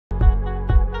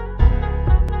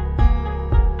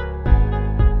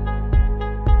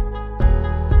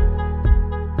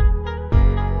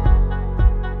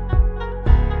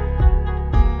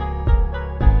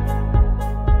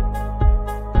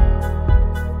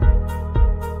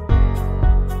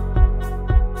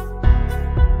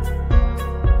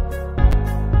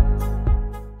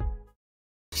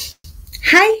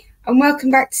and welcome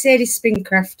back to Sadie's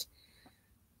Spincraft.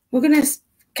 We're going to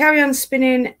carry on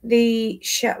spinning the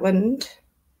Shetland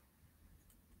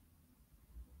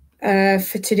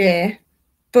for today,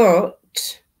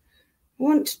 but I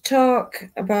want to talk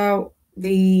about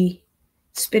the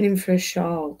spinning for a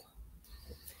shawl.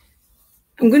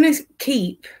 I'm going to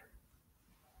keep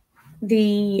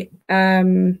the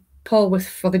pole width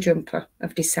for the jumper,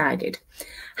 I've decided.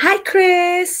 Hi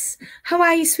Chris, how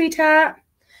are you, sweetheart?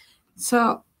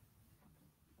 So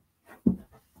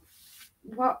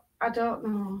what, I don't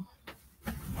know.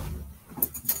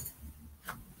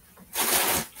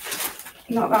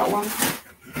 Not that one.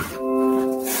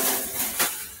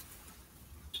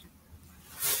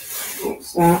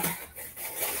 What's that?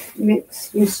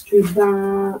 Mixed mystery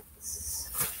bats.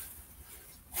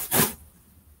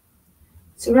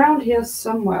 It's around here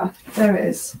somewhere. There it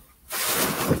is.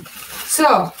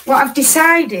 So what I've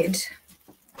decided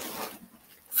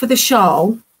for the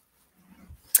shawl.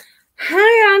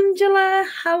 Hi Angela,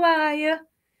 how are you?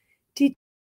 Did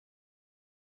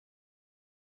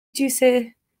you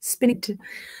say spinning?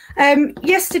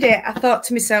 Yesterday I thought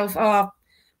to myself, oh,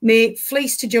 my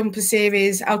fleece to jumper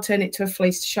series, I'll turn it to a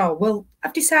fleece to shawl. Well,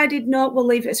 I've decided no, we'll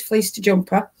leave it as fleece to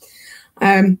jumper.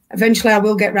 Eventually I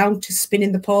will get round to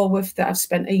spinning the pole width that I've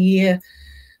spent a year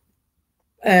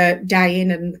dyeing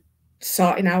and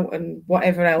sorting out and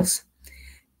whatever else.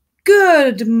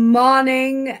 Good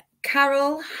morning,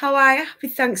 Carol, how are you? Happy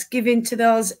Thanksgiving to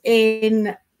those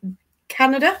in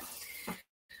Canada.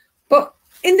 But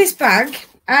in this bag,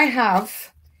 I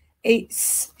have,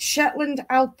 it's Shetland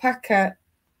alpaca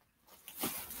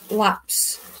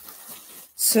laps.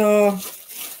 So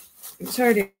it's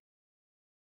already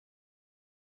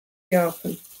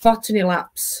open. Botany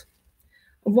laps.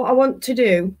 And what I want to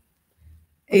do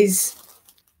is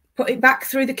put it back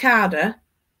through the carder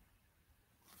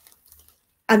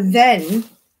and then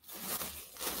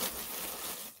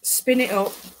spin it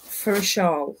up for a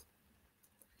shawl.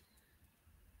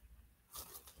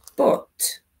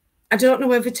 But I don't know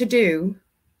whether to do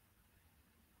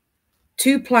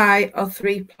 2-ply or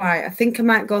 3-ply. I think I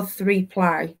might go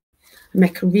 3-ply and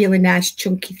make a really nice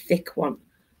chunky thick one.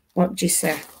 What do you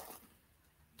say?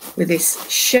 With this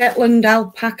Shetland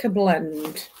alpaca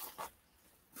blend.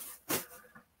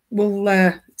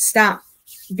 We'll start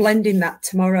blending that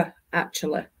tomorrow,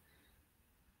 actually,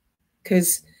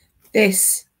 because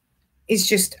this is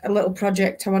just a little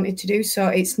project I wanted to do, so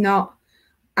it's not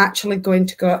actually going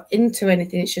to go into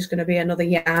anything. It's just going to be another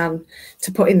yarn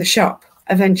to put in the shop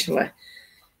eventually.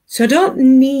 So I don't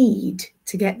need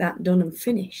to get that done and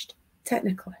finished,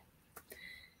 technically,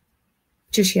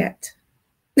 just yet.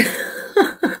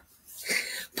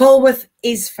 Pole width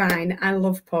is fine. I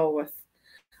love pole width.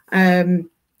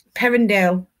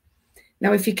 Perendale.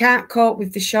 Now, if you can't cope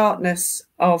with the shortness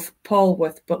of pole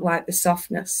width, but like the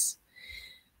softness,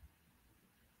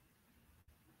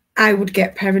 I would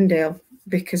get Perendale,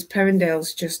 because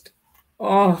Perendale's just,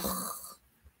 oh,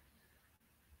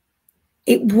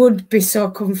 it would be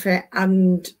so comfy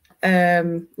and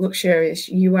luxurious.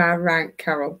 You are right,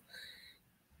 Carol.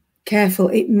 Careful,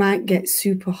 it might get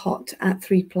super hot at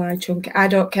 3-ply chunky. I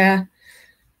don't care.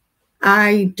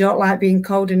 I don't like being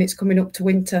cold, and it's coming up to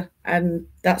winter, and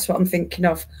that's what I'm thinking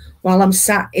of while I'm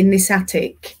sat in this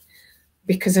attic,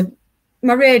 because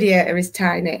my radiator is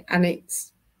tiny and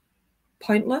it's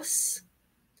pointless.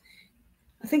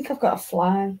 I think I've got a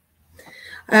fly.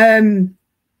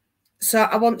 So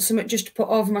I want something just to put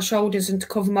over my shoulders and to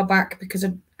cover my back, because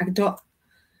I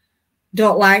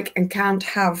don't like and can't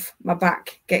have my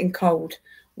back getting cold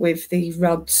with the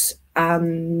rods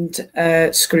and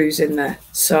screws in there.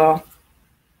 So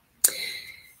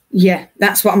yeah,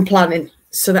 that's what I'm planning,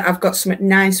 so that I've got something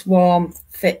nice, warm,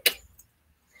 thick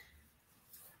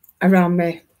around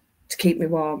me to keep me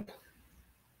warm.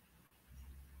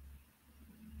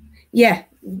 Yeah,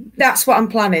 that's what I'm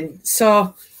planning.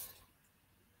 So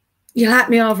you like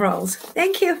my overalls?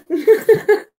 Thank you.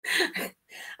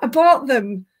 I bought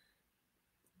them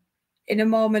in a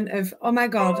moment of, oh my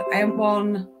God, I haven't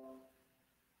worn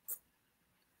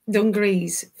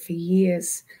dungarees for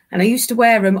years, and I used to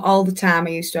wear them all the time. I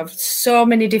used to have so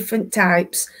many different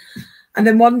types, and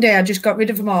then one day I just got rid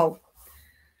of them all,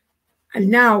 and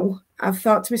now I've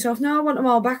thought to myself, no, I want them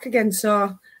all back again.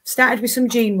 So started with some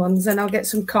jean ones, and I'll get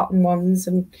some cotton ones,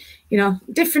 and you know,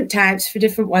 different types for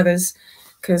different weathers,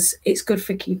 because it's good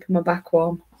for keeping my back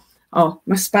warm. Oh,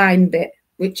 my spine bit,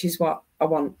 which is what I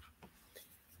want.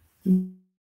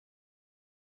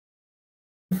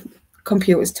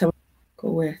 Computers tell go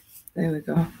away. There we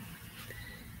go.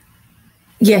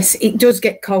 Yes, it does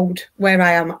get cold where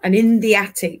I am, and in the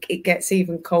attic it gets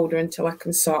even colder until I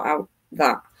can sort out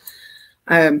that.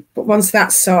 But once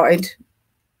that's sorted,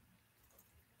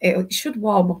 it should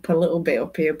warm up a little bit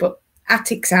up here, but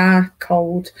attics are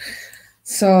cold.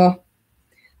 So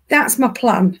that's my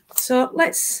plan. So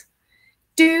let's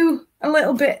do a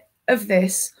little bit of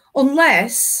this,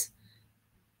 unless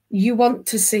you want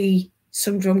to see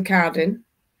some drum carding.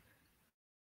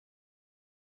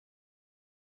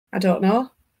 I don't know.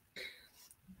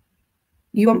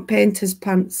 You want painter's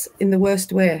pants in the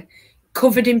worst way,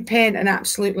 covered in paint and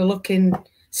absolutely looking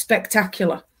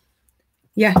spectacular.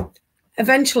 Yeah,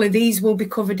 eventually these will be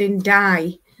covered in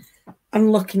dye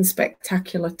and looking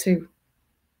spectacular too,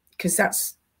 because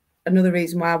that's another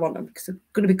reason why I want them, because they're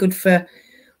going to be good for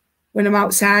when I'm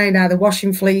outside, either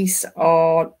washing fleece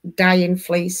or dyeing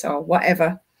fleece or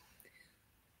whatever.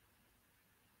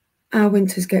 Our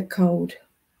winters get cold.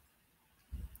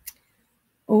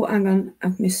 Oh, hang on,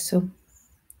 I've missed some.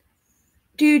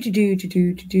 No,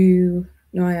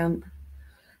 I haven't.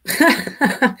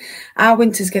 Our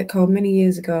winters get cold. Many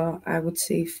years ago, I would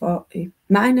see 40,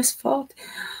 -40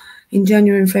 in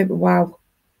January and February. Wow.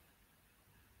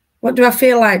 What do I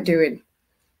feel like doing?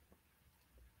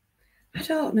 I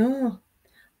don't know.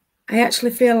 I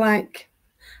actually feel like,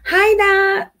 hi,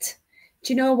 Nat.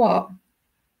 Do you know what?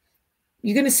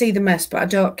 You're going to see the mess, but I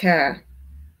don't care.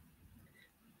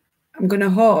 I'm going to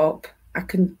hope I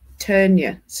can turn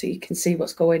you so you can see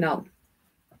what's going on.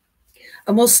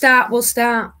 And we'll start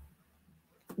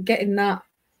getting that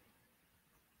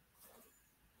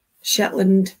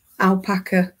Shetland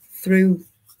alpaca through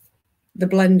the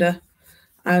blender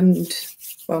and,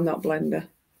 well, not blender.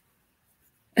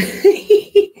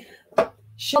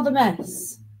 Show the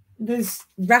mess. There's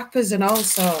wrappers and all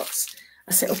sorts.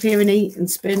 I sit up here and eat and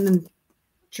spin and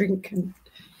drink and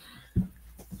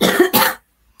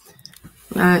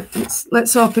right,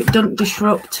 let's hope it doesn't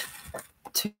disrupt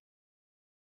too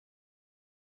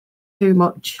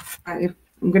much. Right,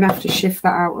 I'm gonna have to shift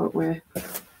that out of way.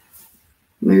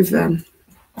 Move them.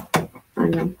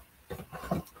 Hang on.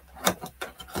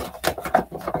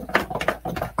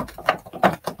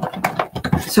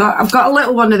 So I've got a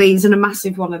little one of these and a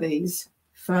massive one of these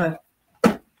for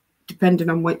depending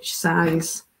on which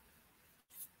size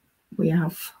we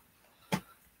have.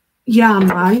 Yarn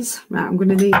wise, right, I'm going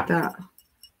to need that.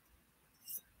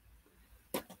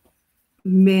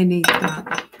 May need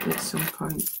that at some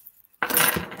point.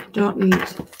 Don't need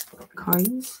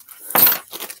coins.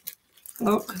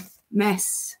 Look,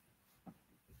 mess.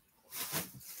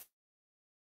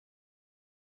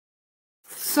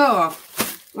 So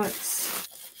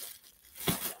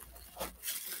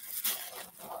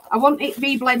I want it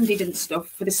re-blended and stuff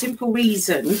for the simple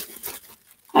reason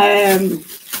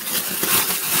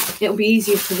it'll be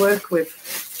easier to work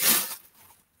with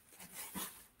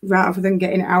rather than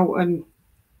getting it out and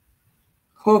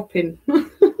hoping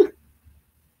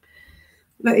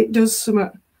that it does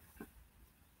something.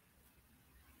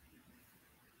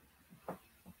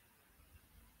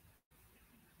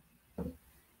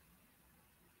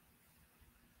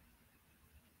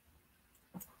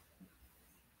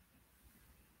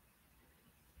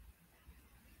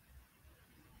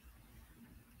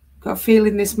 Got a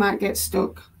feeling this might get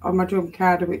stuck on my drum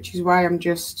card, which is why I'm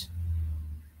just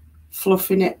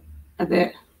fluffing it a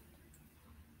bit.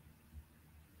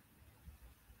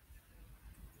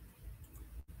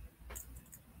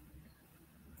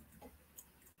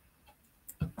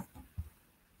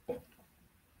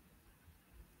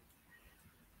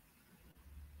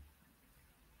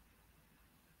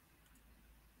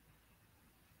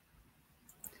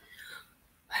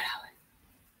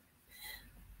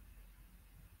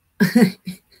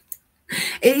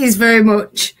 It is very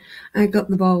much. I got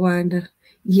the ball winder.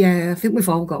 Yeah, I think we've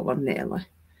all got one nearly.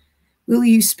 Will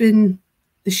you spin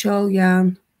the shawl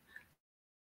yarn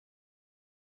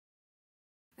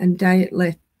and dye it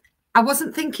later? I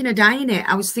wasn't thinking of dyeing it.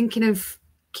 I was thinking of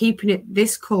keeping it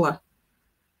this colour.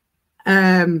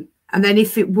 And then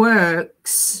if it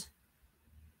works,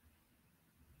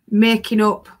 making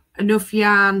up enough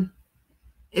yarn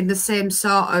in the same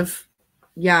sort of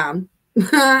yarn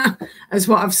as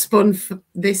what I've spun for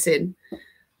this in.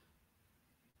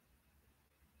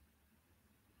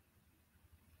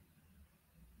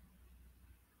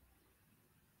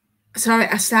 Sorry,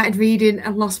 I started reading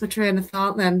and lost my train of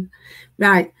thought then.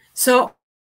 Right, so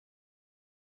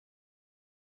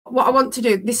what I want to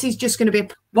do, this is just going to be,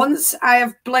 once I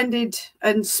have blended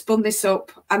and spun this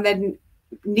up and then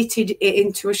knitted it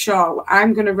into a shawl,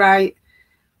 I'm going to write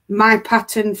my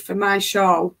pattern for my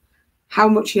shawl, how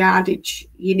much yardage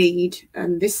you need,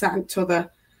 and this, that, and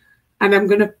t'other. And I'm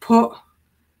going to put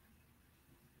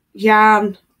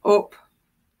yarn up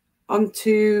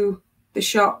onto the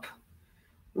shop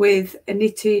with a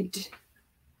knitted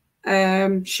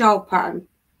shawl pattern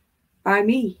by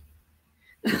me.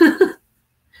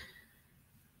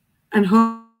 And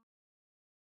hope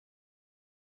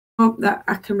that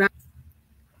I can write.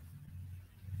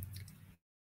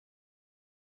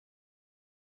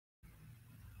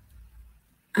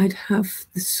 I'd have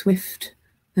the Swift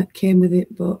that came with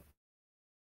it, but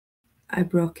I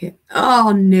broke it.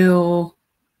 Oh no.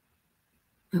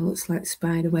 That looks like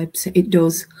spider webs. It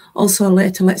does. Also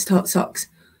later, let's talk socks.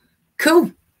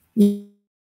 Cool.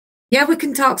 Yeah, we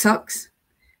can talk socks.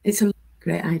 It's a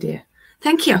great idea.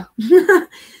 Thank you.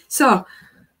 So,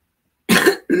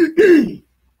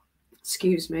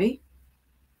 excuse me.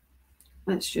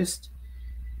 Let's just,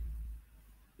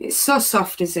 it's so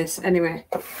soft as this. Anyway,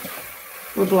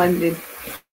 we're blending.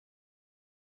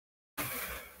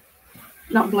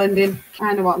 Not blending.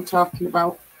 I know what I'm talking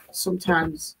about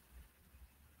sometimes.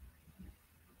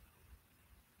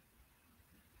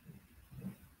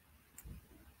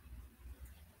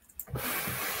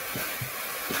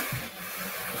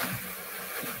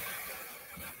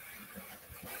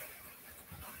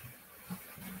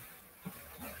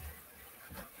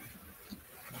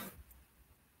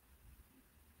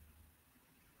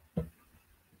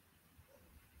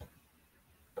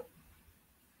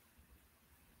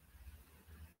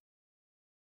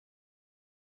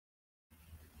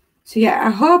 So yeah, I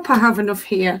hope I have enough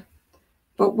here,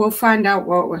 but we'll find out,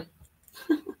 won't we?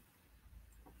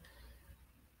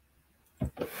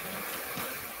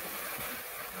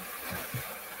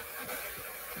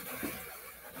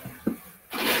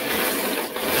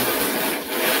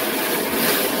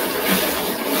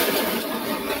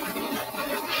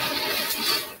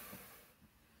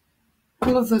 I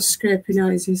love those scraping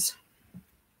noises.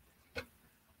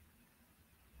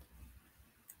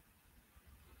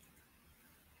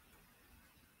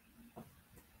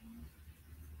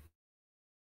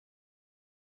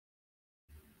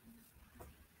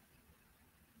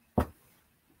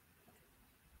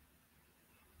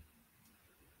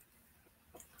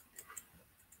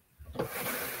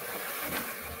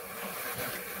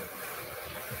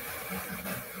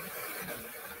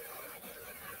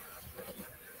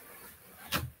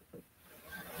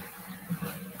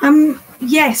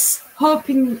 Yes,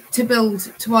 hoping to build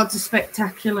towards a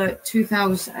spectacular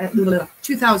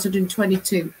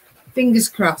 2022. Fingers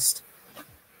crossed.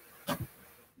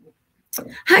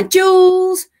 Hi,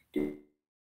 Jules.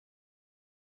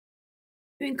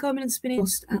 Doing combing and spinning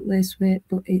at lace weight,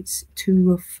 but it's too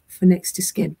rough for next to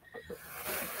skin.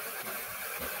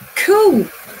 Cool.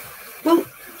 Well,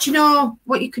 do you know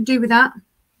what you could do with that? You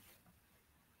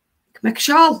could make a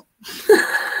shawl.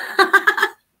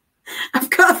 I've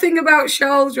got a thing about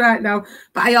shawls right now,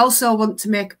 but I also want to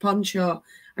make a poncho.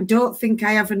 I don't think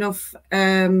I have enough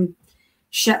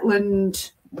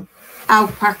Shetland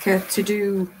alpaca to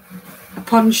do a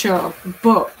poncho,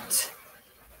 but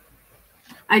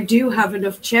I do have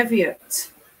enough Cheviot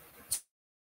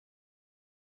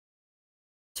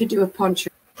to do a poncho.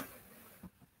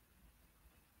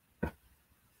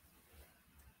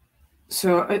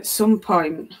 So at some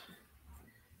point,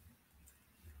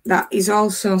 that is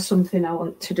also something I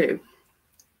want to do.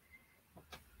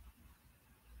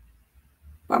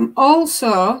 But I'm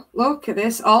also, look at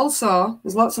this, also,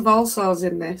 there's lots of alsos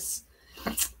in this.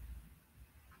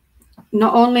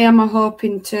 Not only am I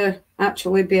hoping to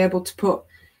actually be able to put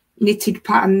knitted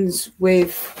patterns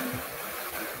with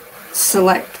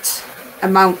select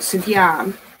amounts of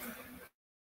yarn,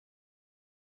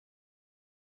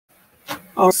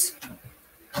 or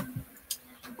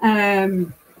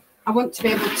I want to be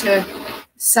able to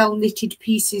sell knitted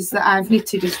pieces that I've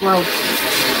knitted as well.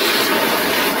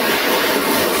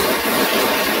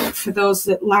 For those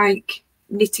that like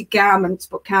knitted garments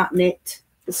but can't knit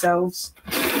themselves.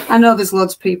 I know there's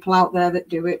loads of people out there that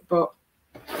do it, but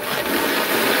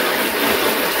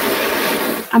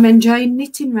I'm enjoying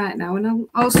knitting right now, and I'll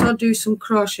also do some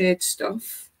crocheted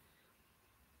stuff.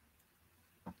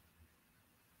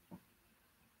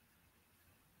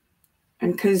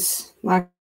 And because, like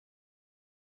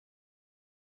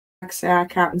I say, I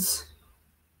can't,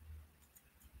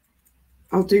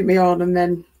 I'll do my own and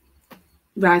then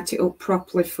write it up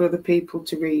properly for other people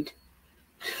to read.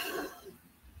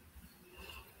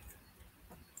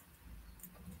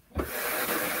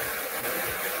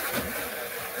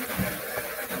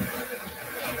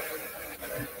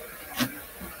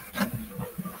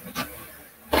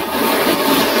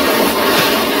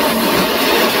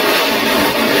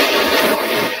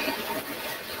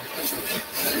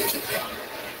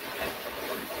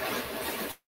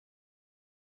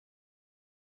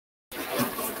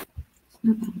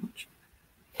 Not that much.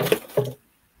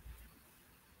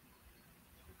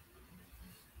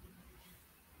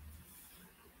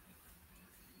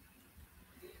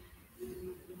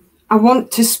 I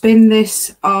want to spin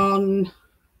this on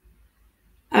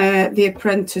The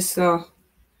Apprentice though.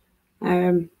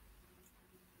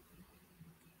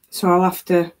 So I'll have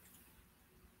to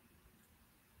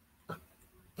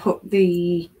put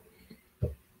the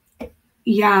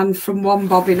yarn from one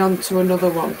bobbin onto another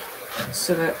one,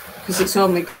 so that, because it's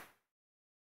only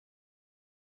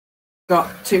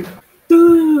got two.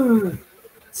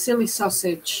 Silly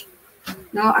sausage.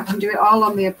 No, I can do it all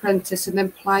on The Apprentice and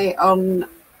then ply it on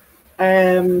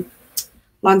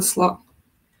Lancelot,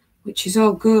 which is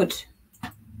all good.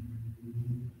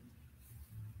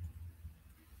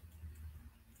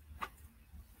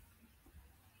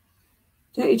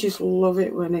 Don't you just love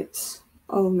it when it's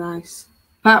all nice?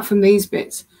 Apart from these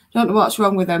bits. Don't know what's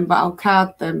wrong with them, but I'll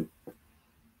card them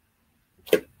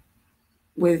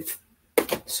with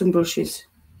some brushes.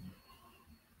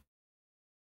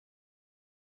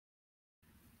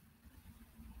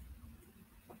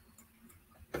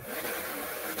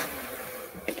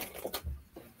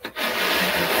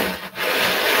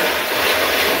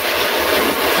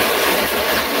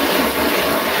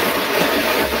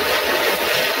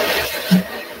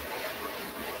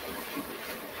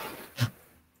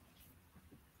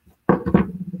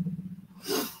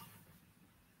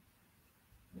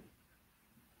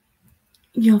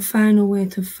 Your final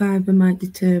weight of fibre might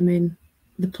determine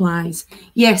the plies.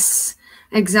 Yes,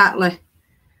 exactly.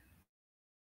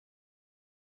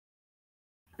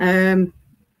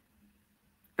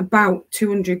 About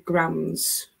 200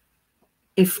 grams,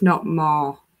 if not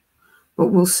more, but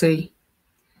we'll see.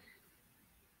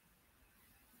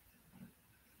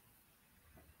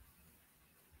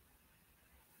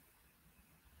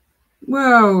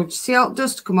 Whoa, see how it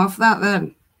dust come off that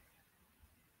then?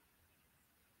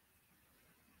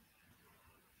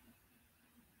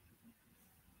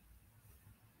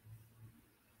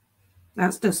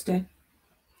 That's dusty.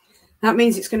 That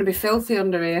means it's going to be filthy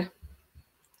under here.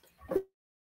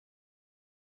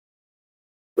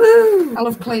 Woo! I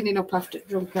love cleaning up after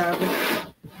drum carding.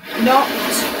 Not.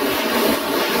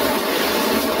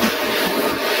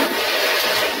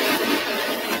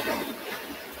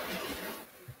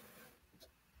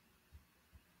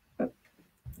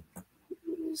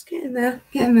 Just getting there,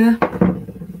 getting there.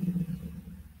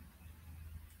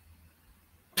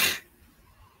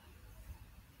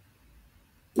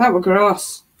 That were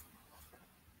gross.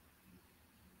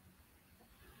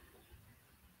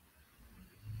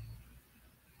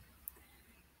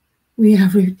 We are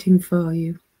rooting for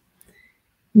you.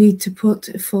 Need to put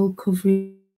a full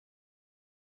coverage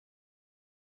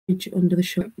under the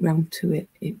shirt round to it.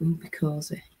 It will be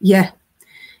cosy. Yeah,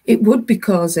 it would be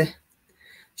cosy.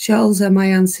 Shawls are my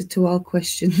answer to all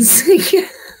questions.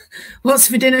 What's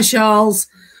for dinner, Shawls?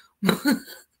 What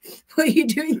are you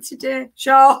doing today?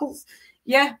 Shawls.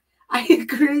 Yeah, I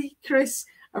agree, Chris.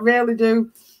 I really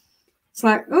do. It's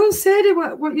like, oh, Sadie,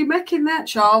 what are you making that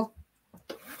shawl?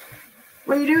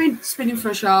 What are you doing? Spinning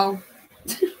for a shawl.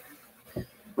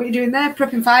 What are you doing there?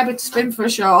 Prepping fibre to spin for a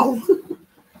shawl.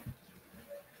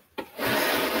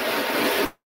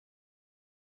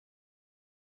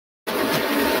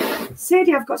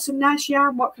 Sadie, I've got some nice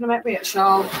yarn. What can I make with a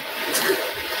shawl?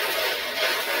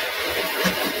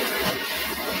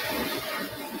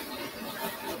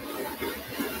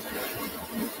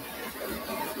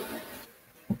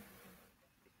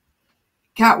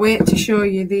 Can't wait to show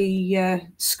you the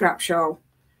scrap shawl.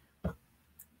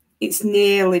 It's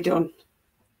nearly done.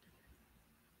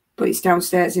 But it's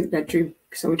downstairs in bedroom,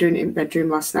 because I was doing it in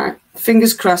bedroom last night.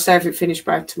 Fingers crossed I have it finished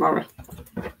by tomorrow.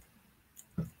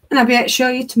 And I'll be able to show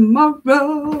you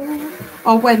tomorrow.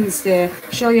 Or Wednesday.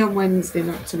 Show you on Wednesday,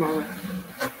 not tomorrow.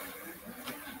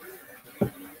 Do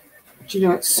you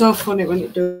know, it's so funny when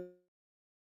it does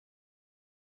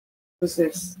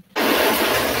this.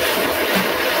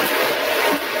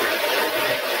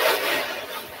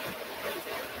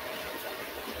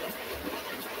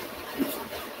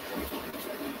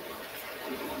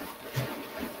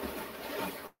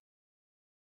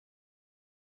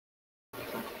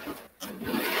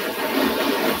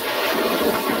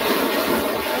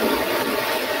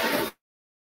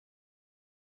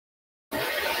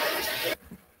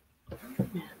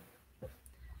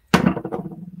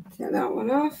 Get that one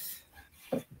off.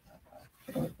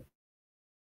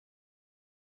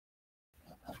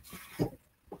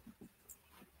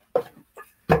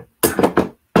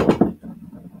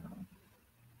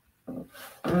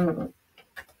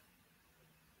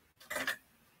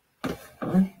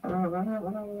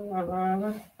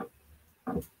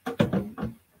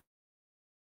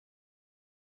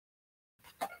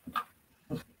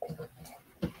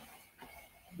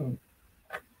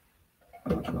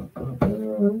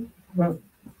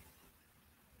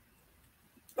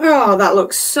 Oh, that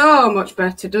looks so much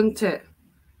better, doesn't it?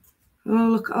 Oh,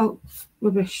 look at all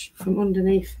rubbish from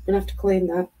underneath. I'm going to have to clean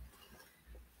that.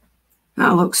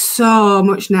 That looks so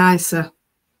much nicer.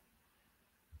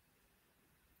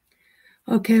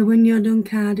 Okay, when you're done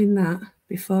carding that,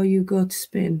 before you go to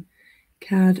spin,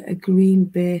 card a green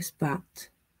base bat.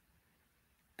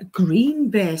 A green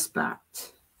base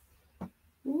bat.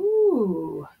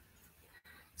 Ooh.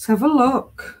 Let's have a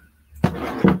look.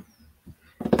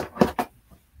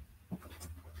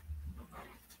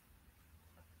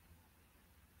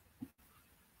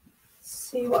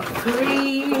 See what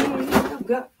green I've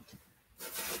got.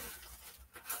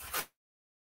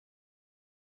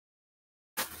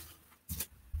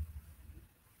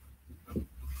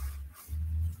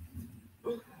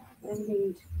 I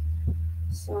need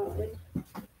sorted.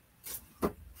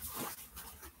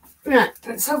 Right,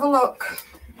 let's have a look.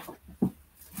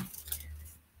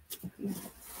 You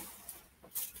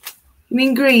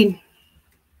mean green?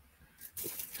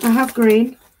 I have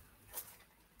green.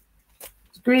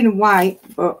 It's green and white,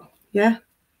 but yeah.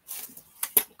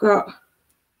 Got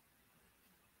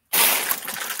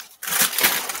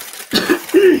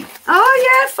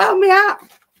oh yeah, found me out.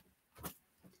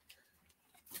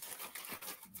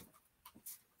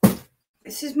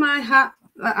 This is my hat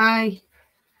that I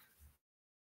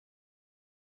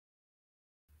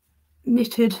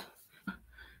knitted.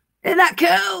 Isn't that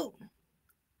cool?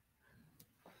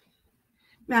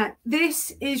 Right,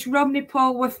 this is Romney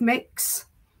Polworth mix.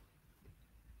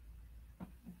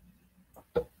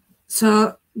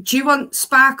 So, do you want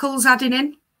sparkles adding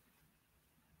in?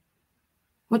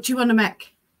 What do you want to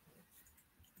make?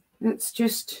 Let's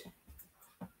just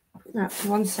put that to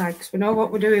one side because we know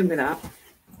what we're doing with that.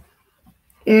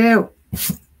 Ew.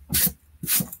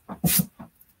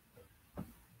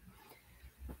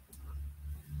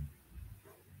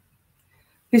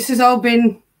 This has all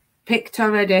been picked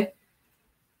already.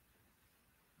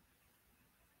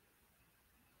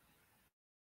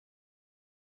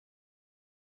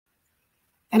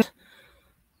 And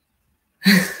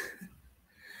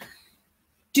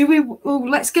do we? Oh,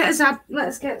 let's get us up.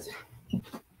 Let's get.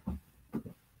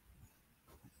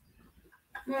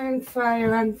 And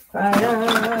fire and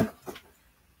fire.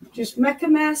 Just make a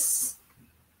mess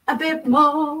a bit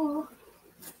more.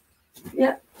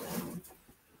 Yep.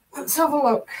 Let's have a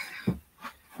look.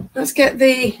 Let's get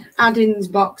the add-ins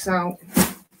box out.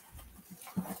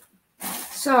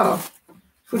 So,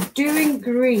 if we're doing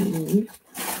green,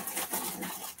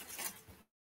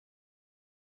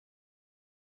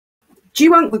 do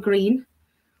you want the green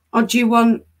or do you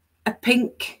want a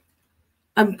pink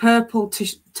and purple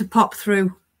to pop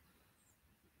through?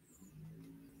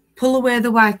 Pull away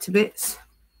the whiter bits.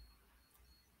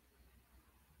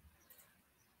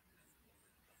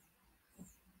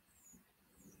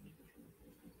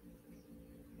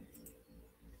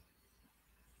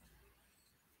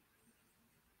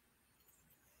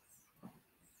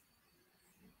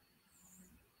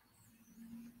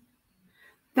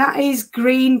 That is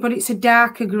green, but it's a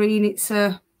darker green. It's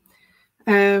a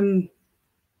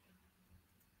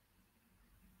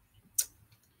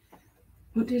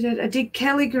what did I did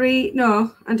Kelly green.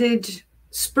 No, I did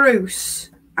spruce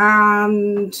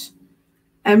and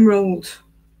emerald.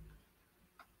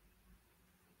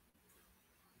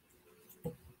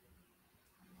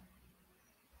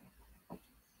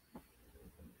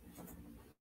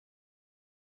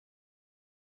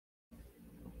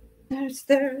 There's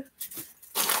there.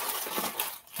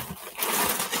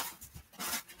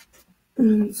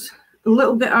 And a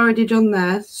little bit already done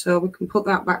there, so we can put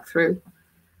that back through.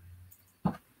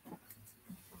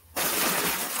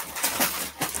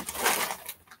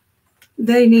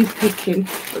 They need picking,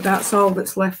 but that's all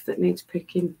that's left that needs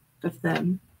picking of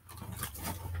them.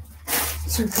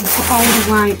 So we can put all the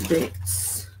white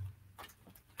bits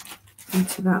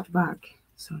into that bag.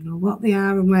 So I know what they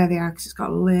are and where they are because it's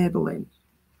got a label in.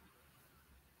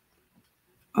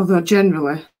 Although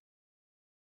generally,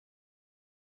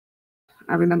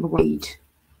 I remember what I read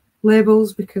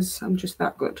labels because I'm just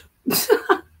that good.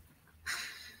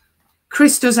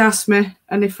 Chris does ask me,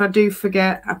 and if I do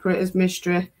forget, I put it as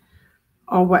mystery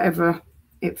or whatever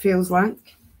it feels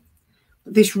like.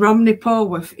 This Romney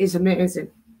Polworth is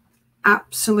amazing.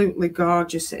 Absolutely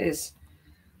gorgeous it is.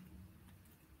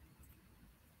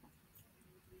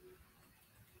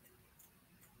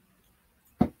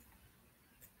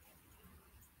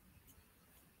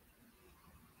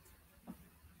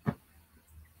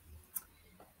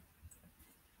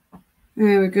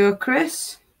 There we go,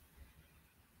 Chris.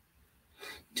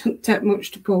 Doesn't take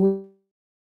much to pull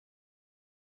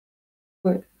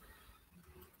it.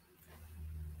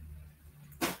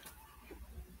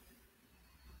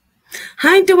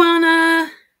 Hi,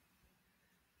 Duana.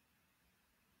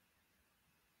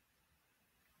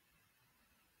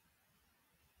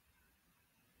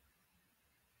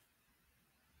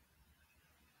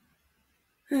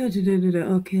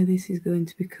 Okay, this is going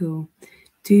to be cool.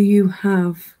 Do you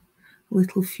have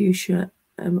little fuchsia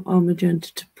or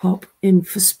magenta to pop in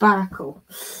for sparkle?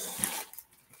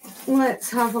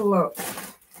 Let's have a look.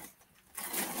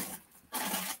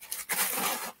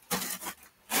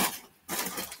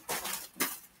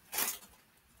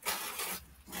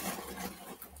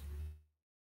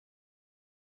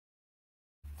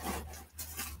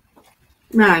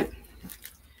 Right.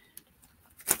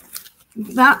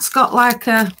 That's got like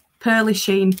a pearly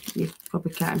sheen. You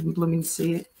probably can't even blooming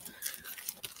see it.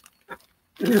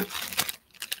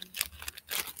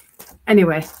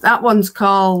 Anyway, that one's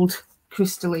called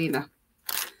Crystallina.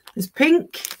 There's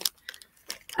pink,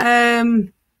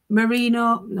 merino.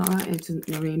 No, that isn't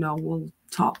merino wool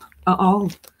top at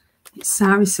all. It's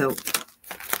sari silk.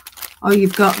 Oh,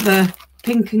 you've got the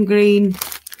pink and green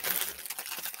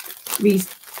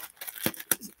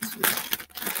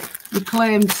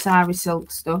reclaimed sari silk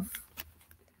stuff.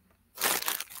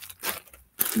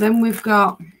 Then we've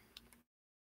got,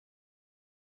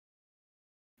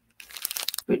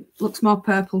 it looks more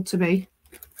purple to me.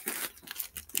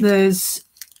 There's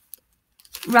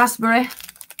raspberry,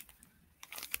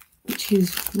 which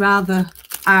is rather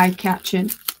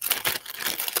eye-catching.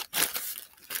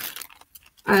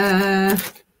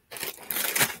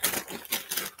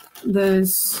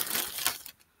 There's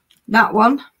that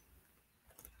one.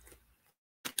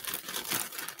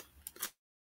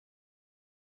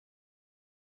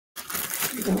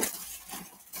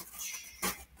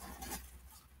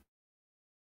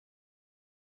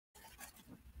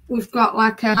 We've got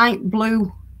like a light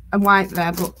blue and white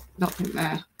there, but nothing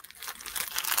there.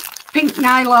 Pink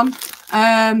nylon.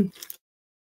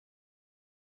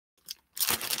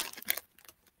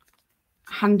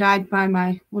 Hand-dyed by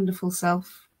my wonderful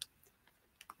self.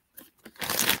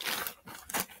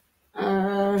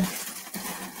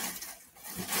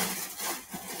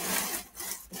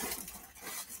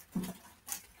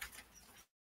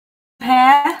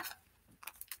 Hair.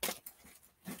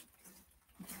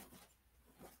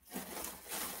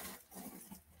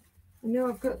 I know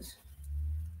I've got, I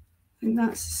think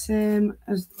that's the same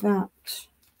as that.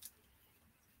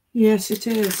 Yes, it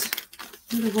is.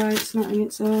 I wonder why it's not in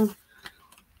its own.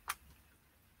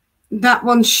 That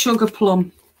one's sugar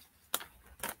plum.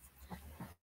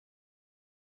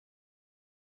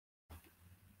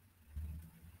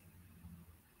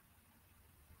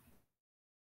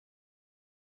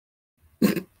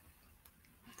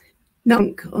 Not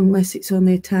unless it's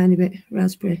only a tiny bit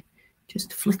raspberry,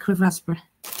 just a flicker of raspberry.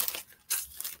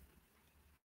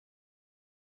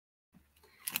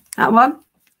 That one.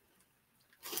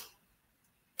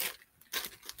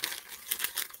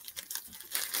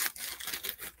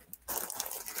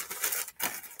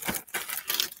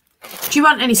 Do you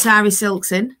want any sari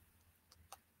silks in?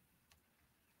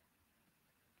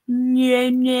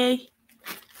 No.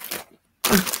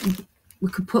 Oh, we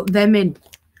could put them in,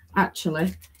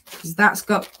 actually, because that's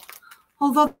got,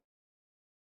 although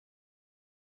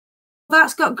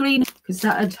that's got green, because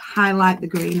that would highlight the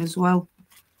green as well.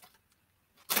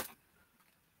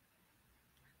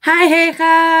 Hi,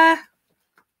 Heika.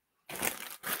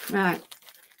 Right,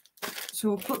 so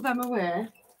we'll put them away.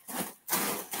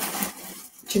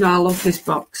 Do you know, I love this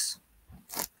box.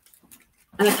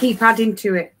 And I keep adding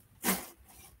to it.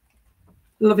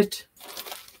 Love it.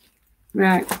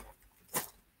 Right.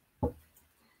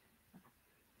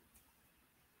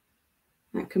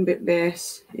 That can be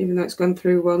base, even though it's gone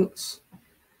through once.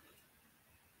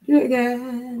 Do it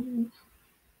again.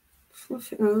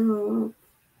 Fluff it up.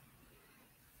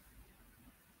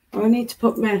 Oh, I need to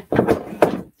put my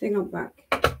thing on back.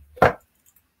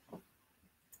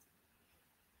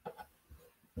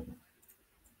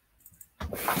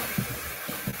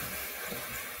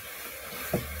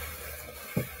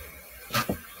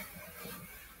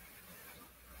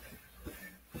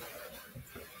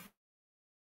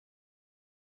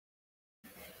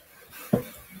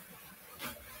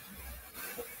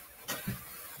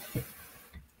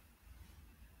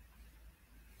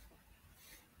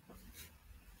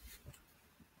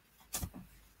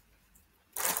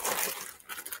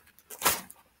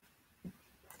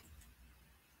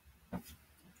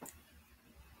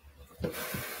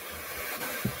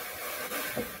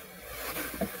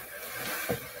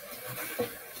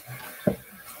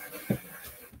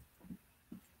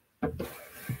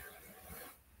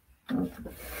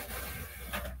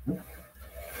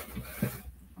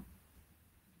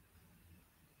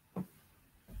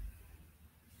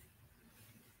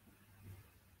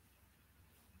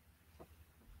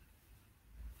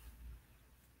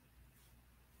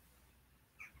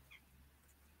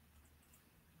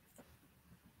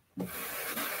 Do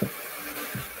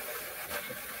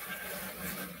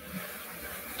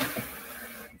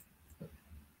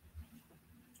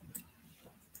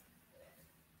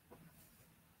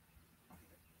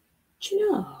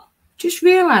you know? Just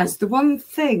realised the one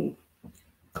thing,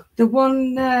 the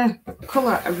one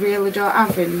colour I really don't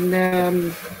have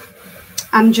in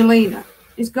Angelina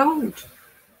is gold.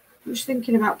 I'm just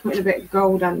thinking about putting a bit of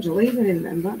gold Angelina in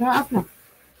them, but I don't have none.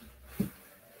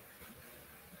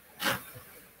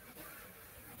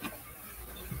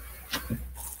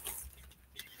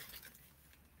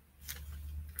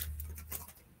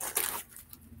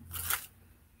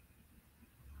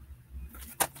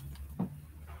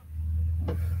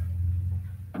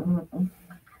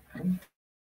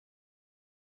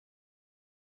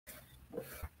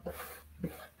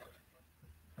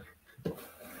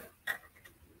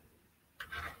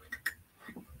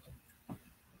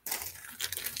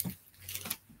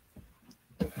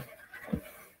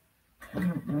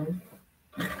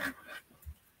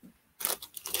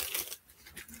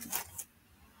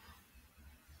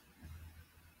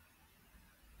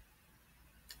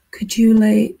 Could you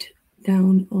lay it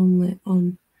down only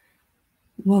on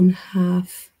one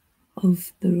half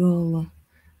of the roller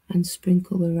and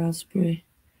sprinkle the raspberry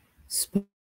sparkle?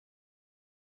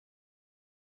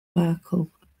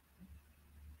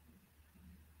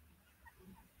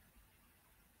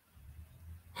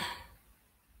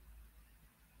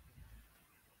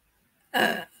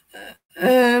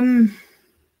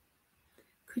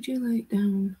 Could you lay it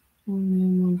down only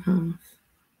on one half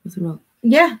of the roller?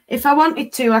 Yeah, if I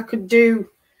wanted to, I could do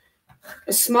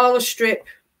a smaller strip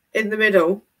in the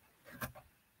middle.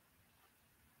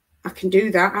 I can do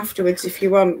that afterwards if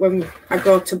you want, when I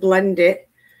go to blend it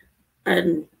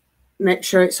and make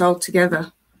sure it's all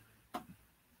together.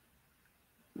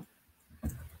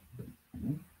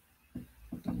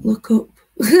 Look up.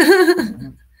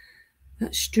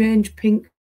 That strange pink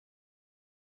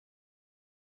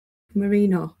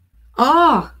merino.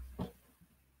 Oh!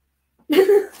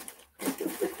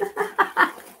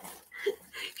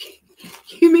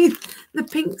 You mean the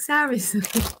pink saris?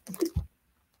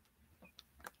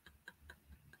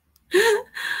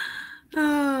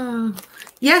 Oh,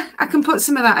 yeah, I can put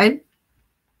some of that in.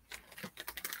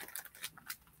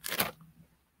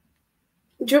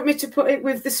 Do you want me to put it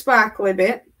with the sparkly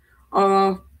bit,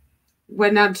 or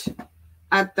when I'd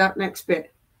add that next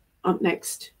bit on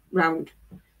next round?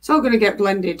 It's all going to get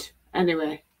blended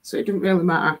anyway, so it doesn't really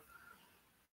matter.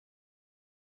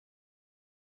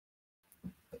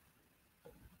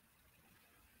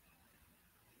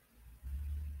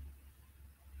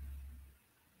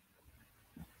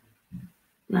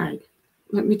 Right,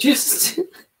 let me just...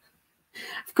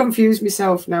 I've confused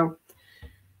myself now.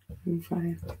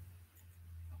 Fire.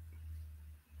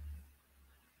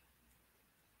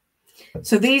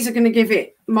 So these are going to give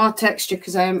it more texture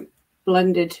because I haven't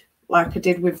blended like I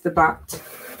did with the bat.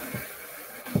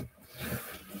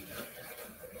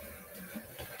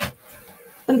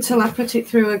 Until I put it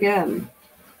through again.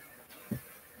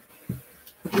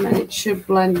 And then it should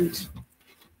blend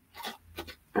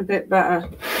a bit better.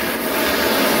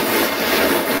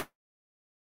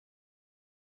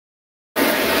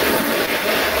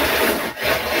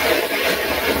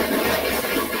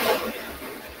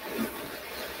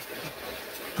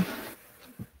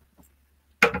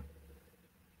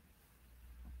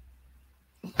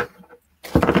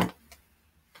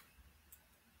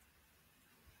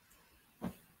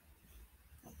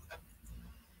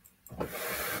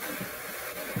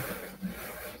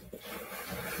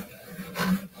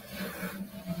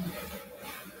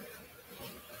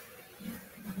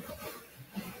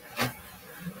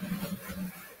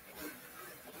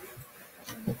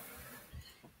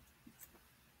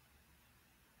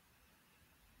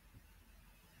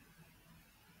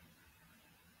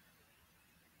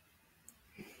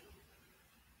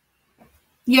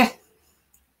 Yeah.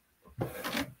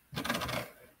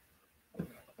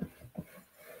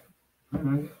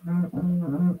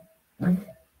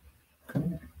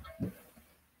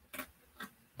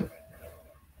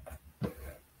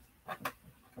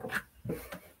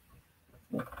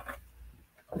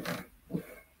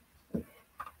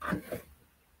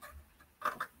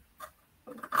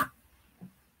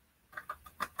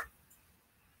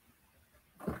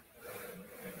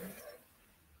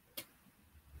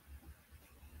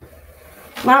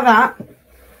 Like that.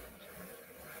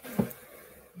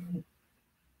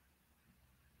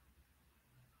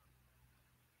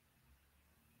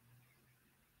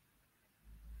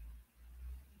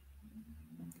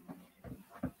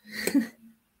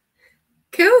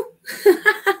 Cool.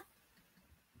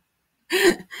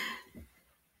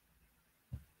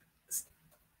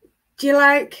 Do you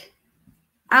like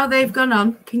how they've gone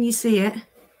on? Can you see it?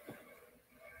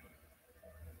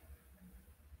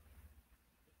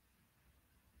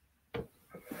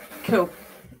 Cool.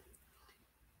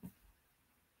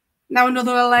 Now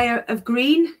another layer of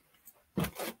green.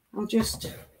 I'll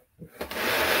just...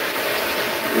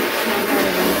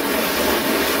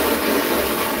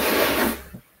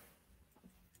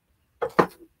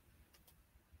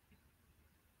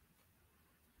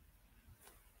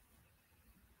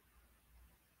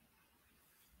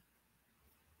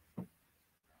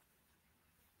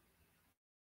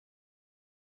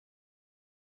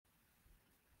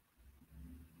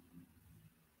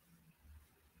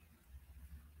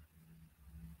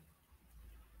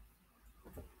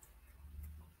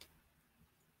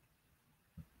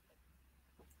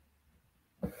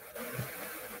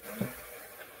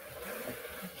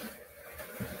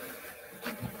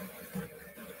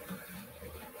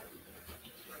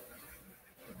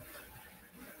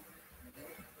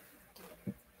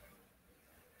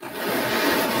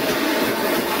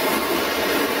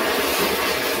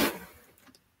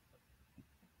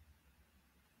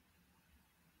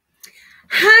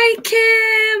 Hi,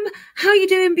 Kim. How you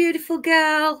doing, beautiful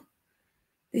girl?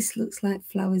 This looks like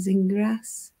flowers in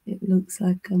grass. It looks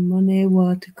like a Monet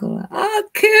watercolor. Oh,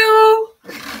 cool.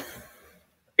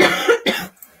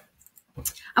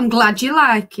 I'm glad you're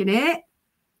liking it.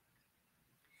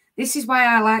 This is why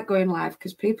I like going live,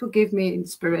 because people give me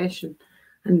inspiration.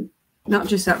 And not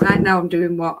just that, right now I'm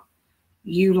doing what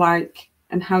you like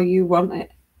and how you want it.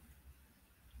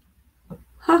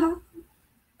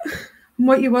 And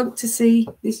what you want to see.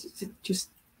 This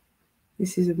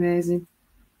is amazing.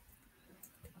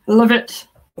 I love it.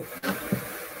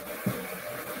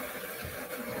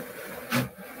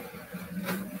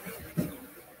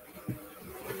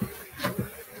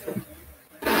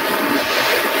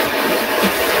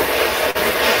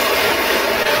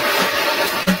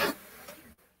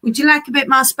 Would you like a bit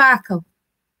more sparkle?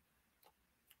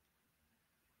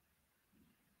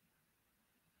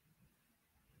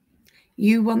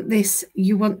 You want this,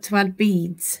 you want to add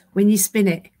beads when you spin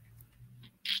it.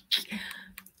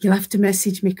 You'll have to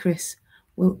message me, Chris.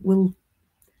 We'll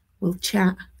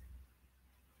chat.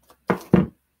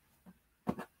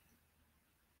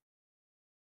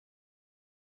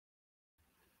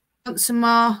 Want some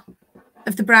more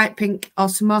of the bright pink or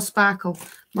some more sparkle?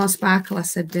 More sparkle, I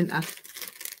said, didn't I?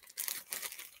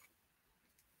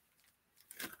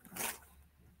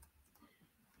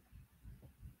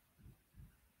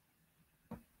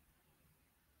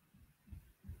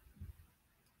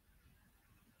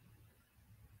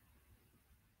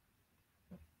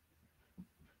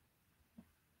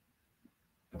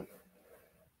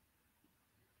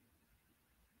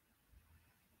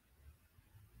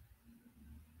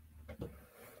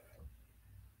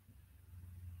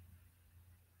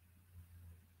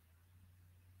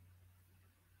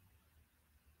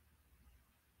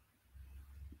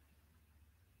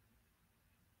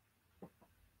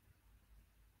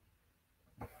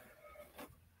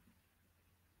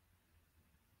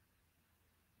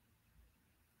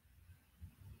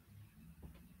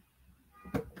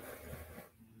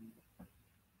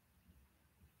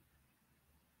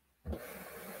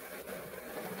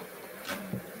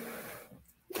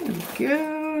 There we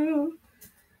go.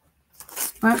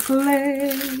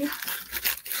 Sparkly.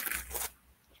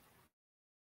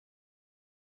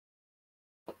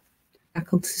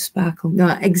 Sparkle to sparkle.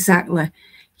 No, exactly.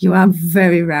 You are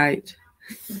very right.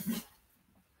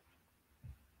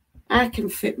 I can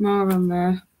fit more on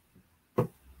there.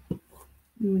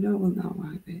 We don't want that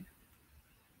white bit.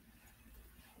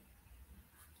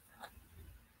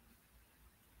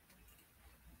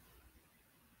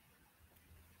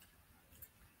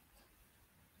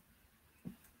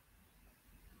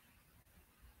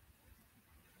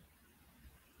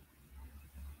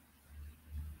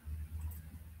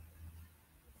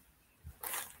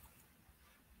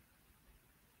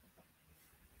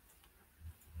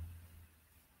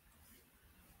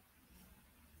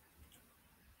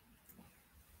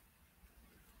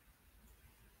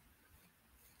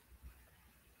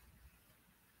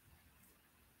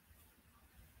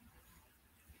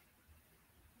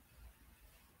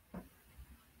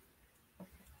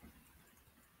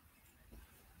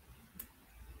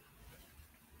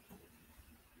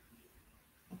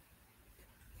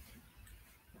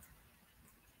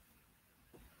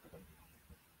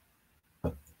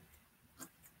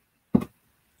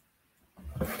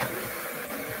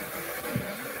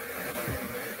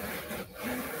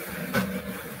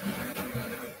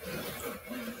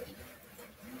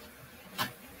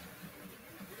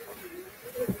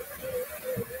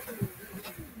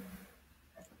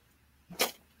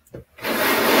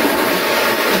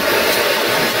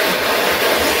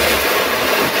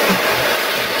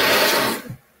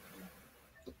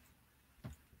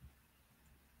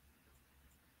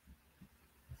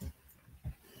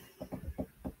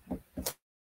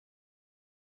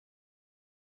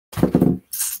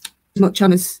 much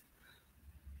on as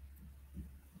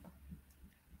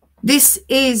this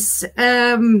is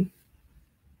Romney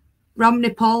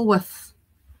Polworth,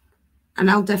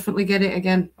 and I'll definitely get it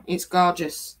again. It's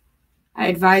gorgeous. I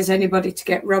advise anybody to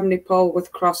get Romney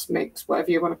Polworth cross mix,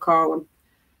 whatever you want to call them.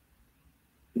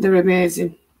 They're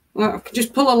amazing. Look, I can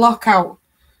just pull a lock out.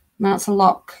 That's a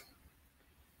lock.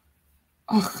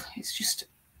 Oh, it's just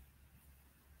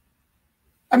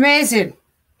amazing.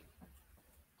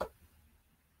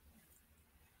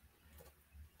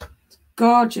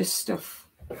 Gorgeous stuff.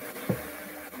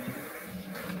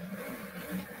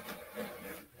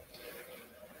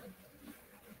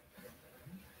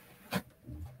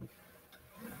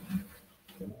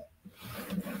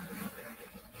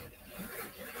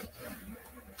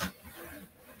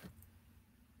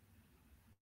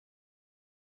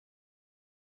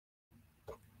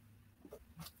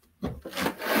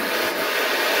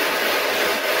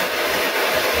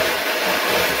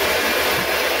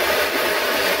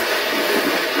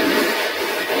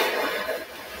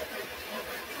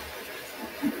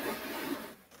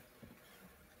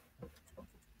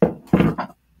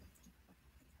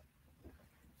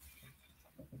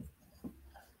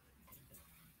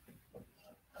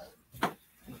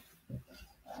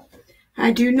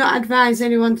 I do not advise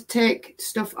anyone to take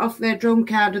stuff off their drum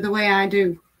carder the way I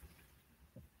do.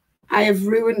 I have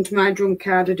ruined my drum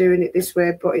carder doing it this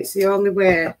way, but it's the only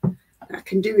way I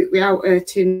can do it without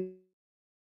hurting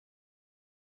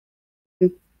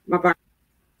my back.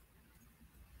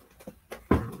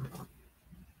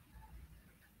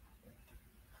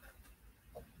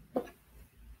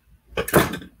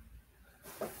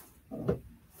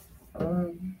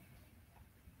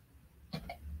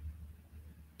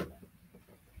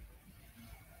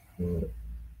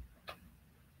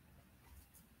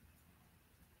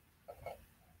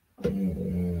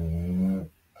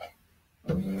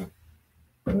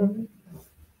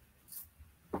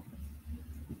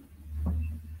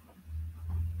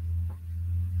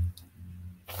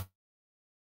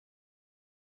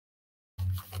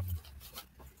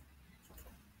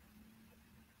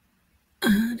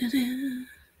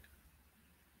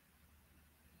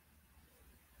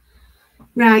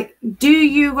 Right, do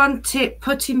you want it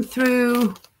putting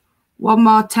through one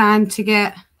more time to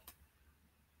get,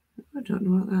 I don't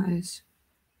know what that is,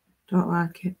 don't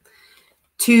like it,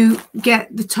 to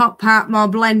get the top part more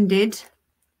blended?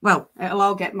 Well, it'll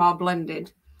all get more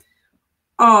blended.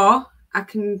 Or I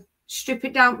can strip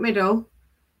it down middle,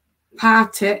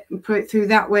 part it and put it through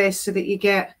that way so that you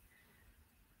get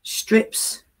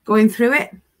strips going through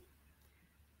it.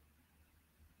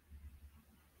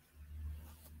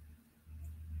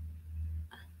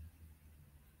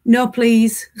 No,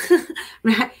 please.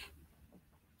 Right.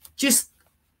 Just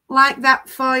like that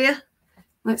for you.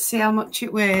 Let's see how much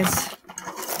it weighs.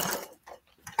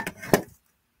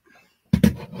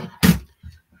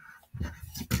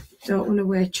 Don't want to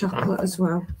weigh chocolate as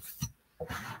well.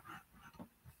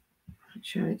 Make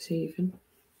sure it's even.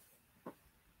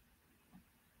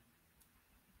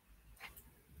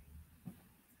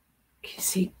 Can you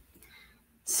see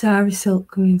sari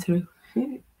silk coming through?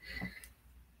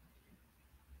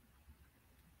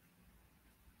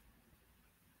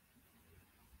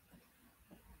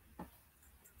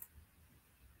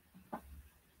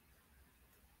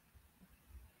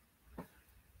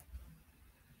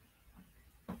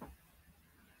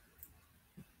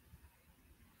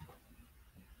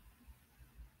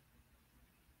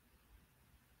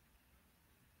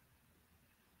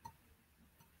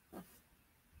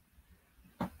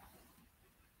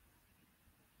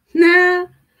 Nah.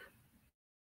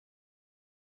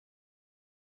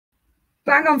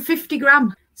 Bang on 50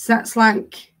 gram. So that's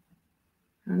like,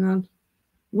 hang on,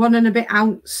 1 and a bit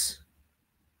ounce.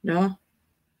 No,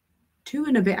 2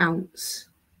 and a bit ounce.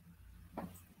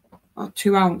 Or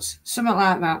 2 ounce, something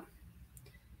like that.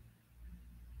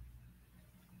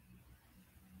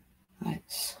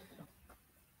 Let's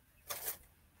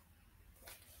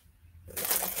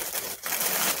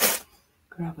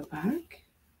grab a bag.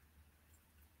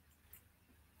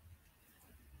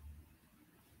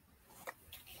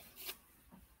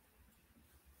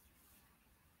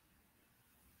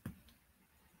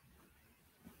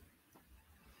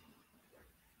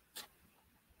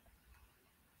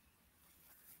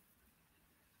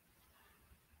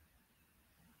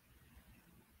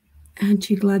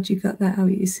 Aren't you glad you got that out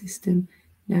of your system?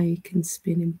 Now you can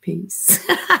spin in peace.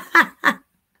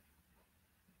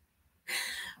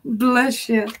 Bless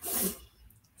you.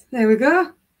 There we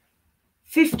go.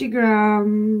 50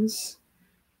 grams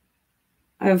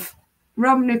of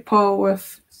Romney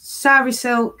Polworth sari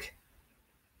silk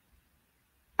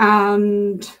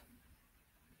and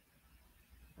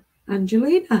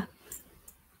Angelina.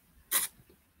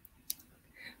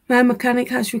 My mechanic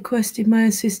has requested my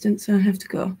assistance, so I have to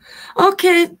go.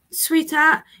 Okay,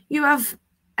 sweetheart, you have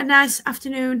a nice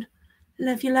afternoon.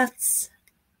 Love you lots.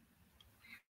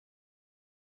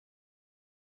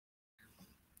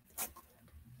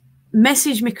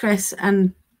 Message me, Chris,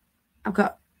 and I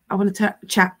want to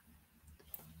chat.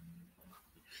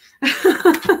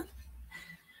 I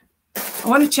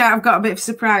want to chat. I've got a bit of a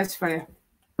surprise for you.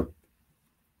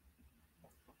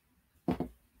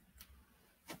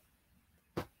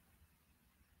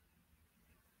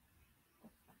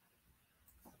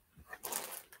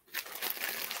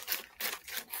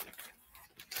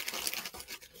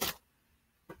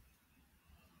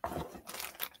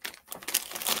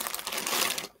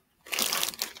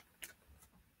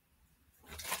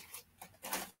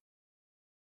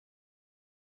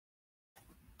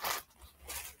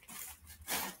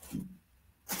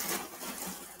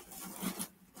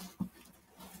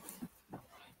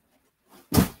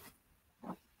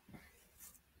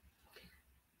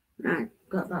 Right,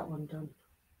 got that one done.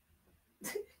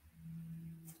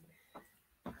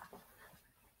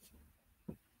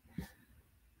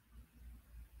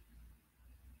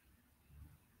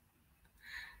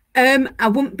 I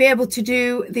wouldn't be able to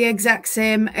do the exact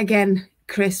same again,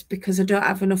 Chris, because I don't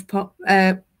have enough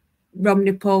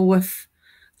Romney Polworth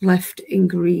left in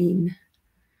green.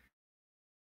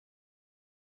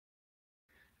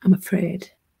 I'm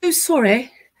afraid. Oh,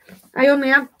 sorry. I only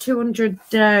had 200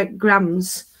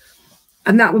 grams,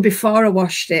 and that was before I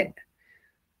washed it.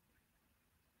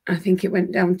 I think it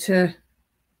went down to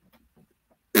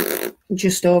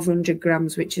just over 100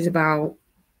 grams, which is about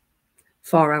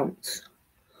 4 ounces.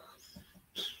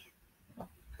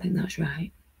 I think that's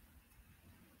right.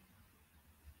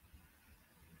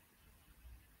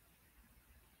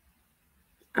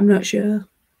 I'm not sure.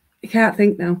 I can't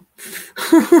think now.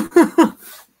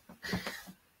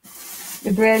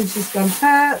 The brain's just gone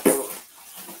hurt.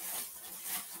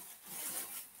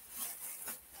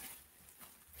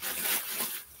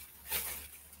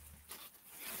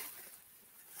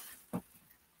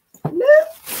 No.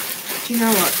 Do you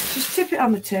know what? Just tip it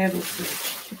on the table,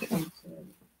 please. Tip it on the table.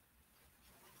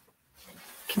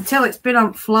 You can tell it's been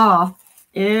on floor.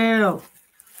 Ew.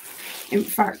 In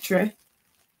factory.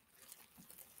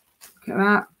 Look at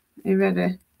that. Are you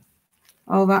ready?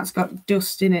 Oh, that's got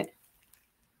dust in it.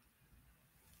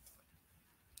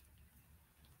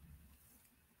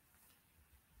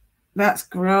 That's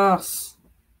gross.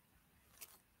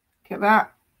 Look at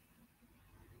that.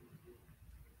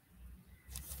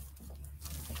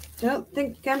 Don't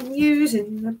think I'm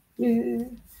using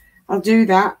the... I'll do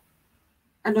that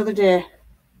another day.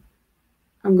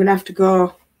 I'm going to have to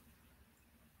go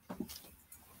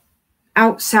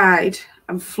outside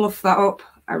and fluff that up,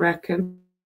 I reckon.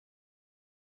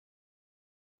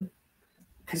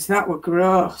 Because that were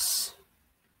gross.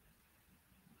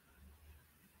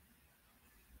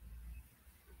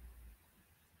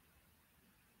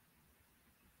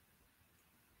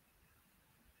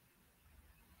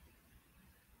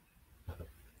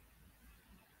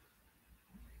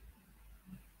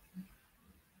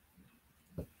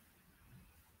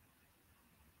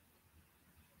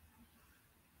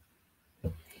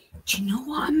 Do you know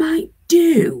what I might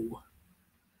do?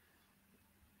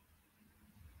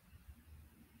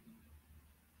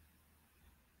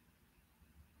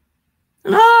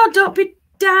 Oh, don't be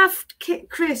daft,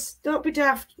 Chris. Don't be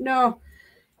daft. No.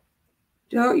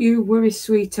 Don't you worry,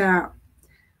 sweetheart.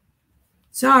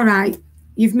 It's all right.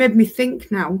 You've made me think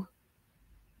now.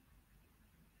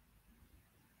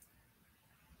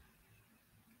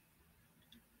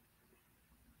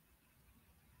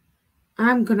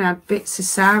 I'm going to add bits of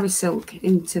sari silk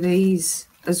into these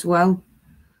as well.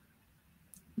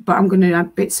 But I'm going to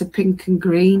add bits of pink and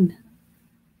green.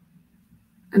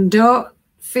 And don't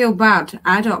feel bad.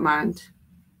 I don't mind.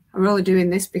 I'm only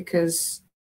doing this because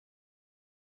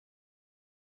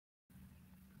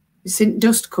there's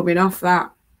dust coming off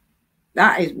that.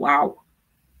 That is wow.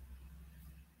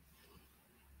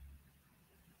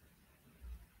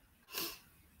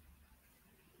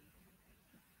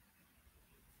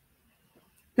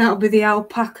 That'll be the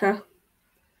alpaca.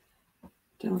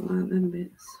 Don't like them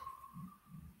bits.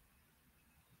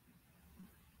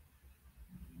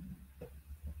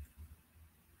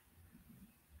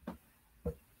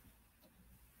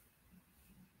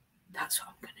 That's what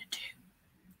I'm going to do.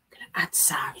 I'm going to add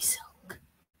sari silk.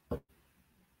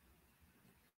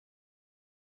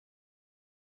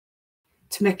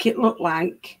 To make it look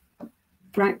like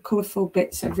bright, colourful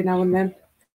bits every now and then.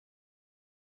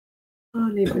 Oh,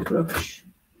 I need the brush.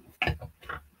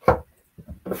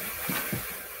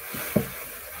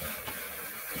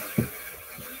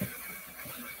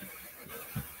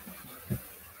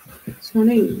 So I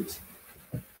need.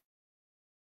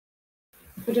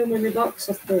 I don't want my box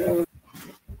off the.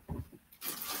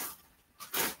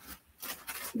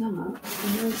 No,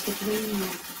 where's the green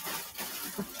one?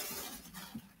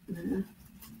 No.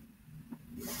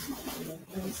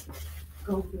 Where's the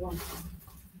gold one?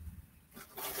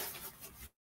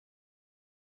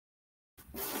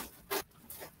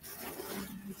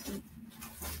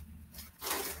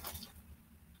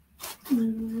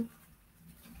 No.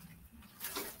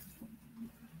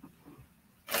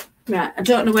 Right, I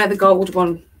don't know where the gold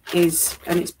one is,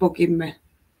 and it's bugging me.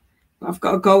 But I've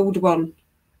got a gold one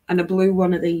and a blue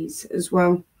one of these as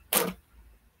well.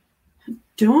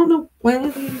 Don't know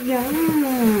where they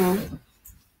are.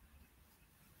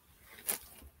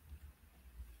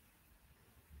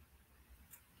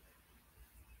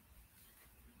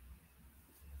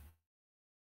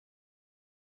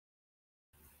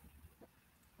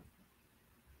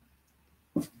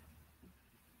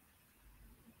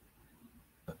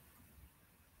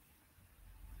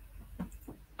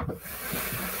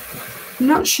 I'm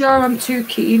not sure I'm too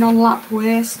keen on lap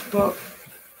waist, but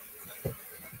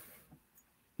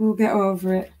we'll get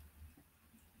over it.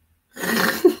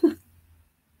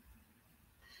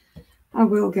 I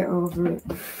will get over it.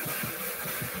 I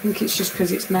think it's just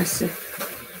because it's messy.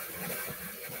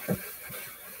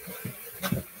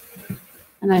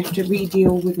 And I have to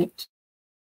re-deal with it.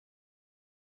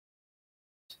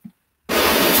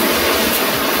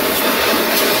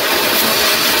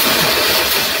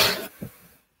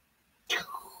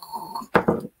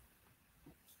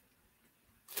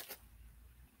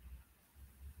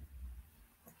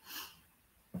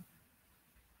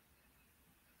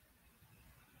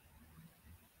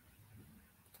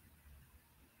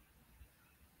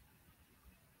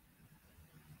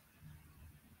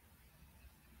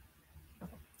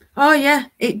 Oh yeah,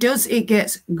 it does. It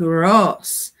gets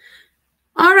gross.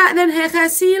 All right then, Heather.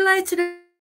 See you later,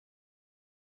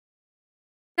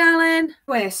 darling.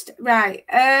 Waste. Right.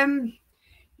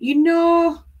 You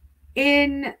know,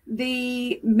 in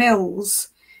the mills,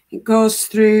 it goes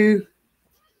through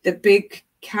the big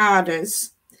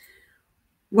carders.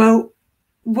 Well,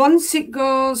 once it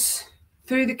goes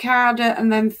through the carder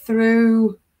and then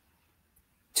through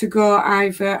to go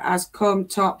either as comb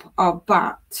top or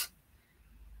bat,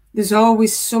 there's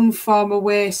always some form of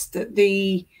waste that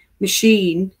the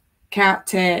machine can't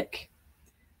take,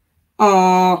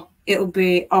 or it'll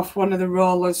be off one of the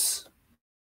rollers.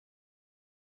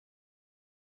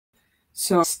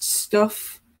 So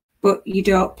stuff, but you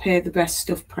don't pay the best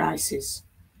stuff prices.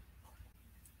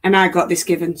 And I got this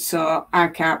given, so I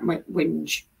can't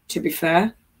whinge, to be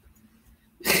fair.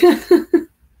 I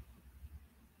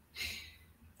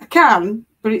can,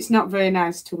 but it's not very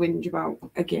nice to whinge about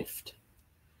a gift.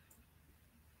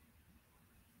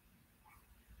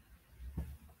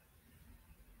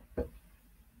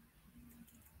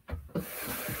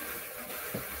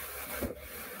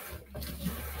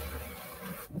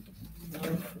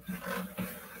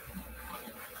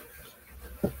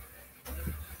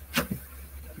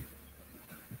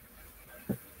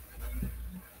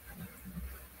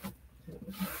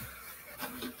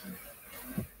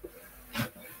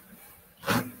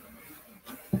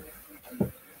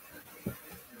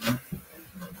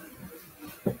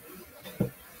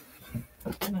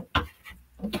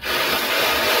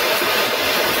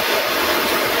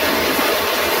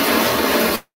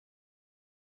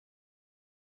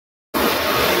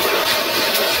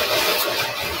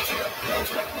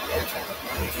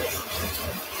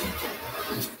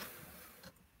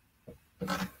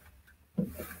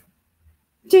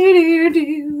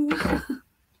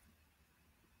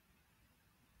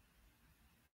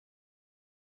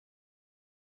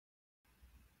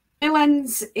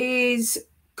 Lens is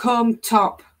comb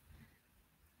top.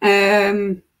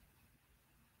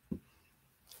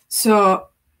 So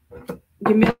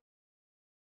your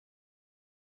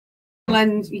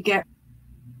lens, you get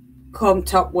comb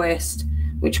top waste,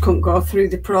 which couldn't go through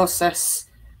the process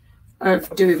of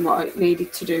doing what it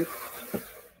needed to do.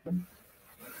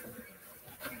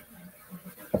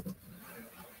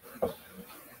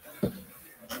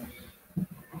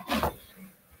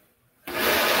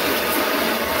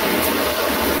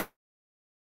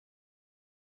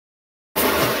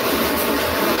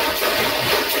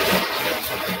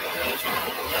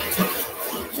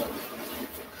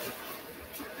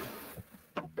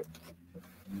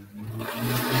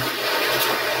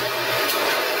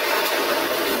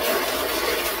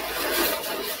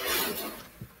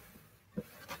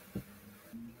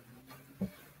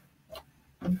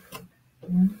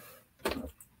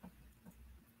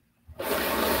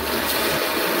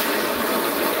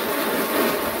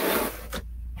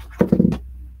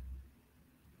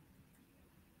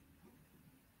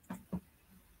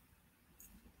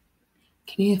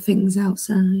 can hear things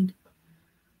outside.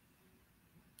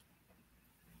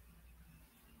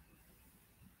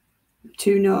 I'm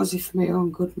too nosy for my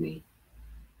own good, me,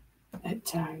 at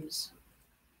times.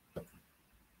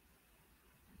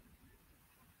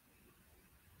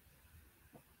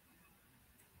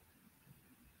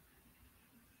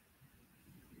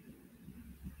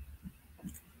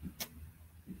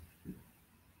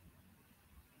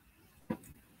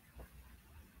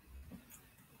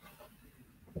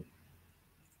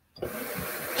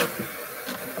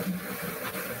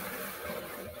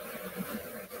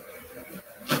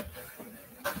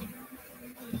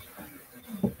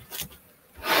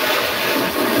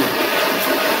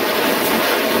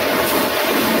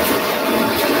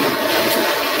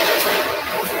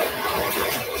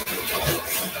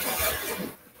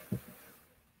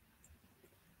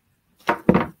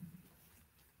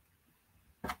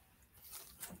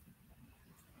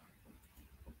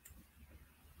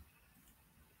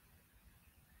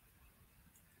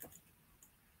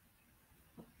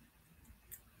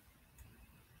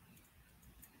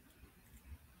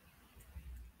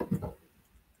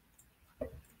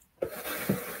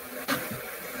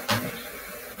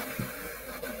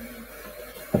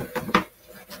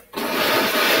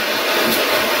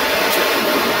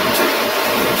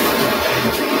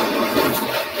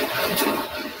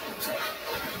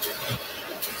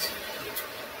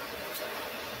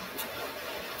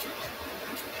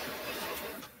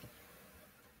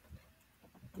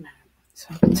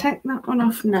 So I'll take that one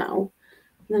off now,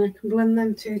 and then I can blend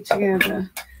them two together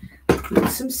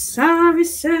with some sari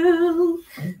silk.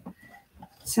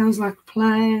 Sounds like a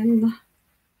plan.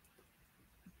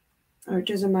 Or it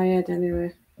does in my head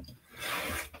anyway.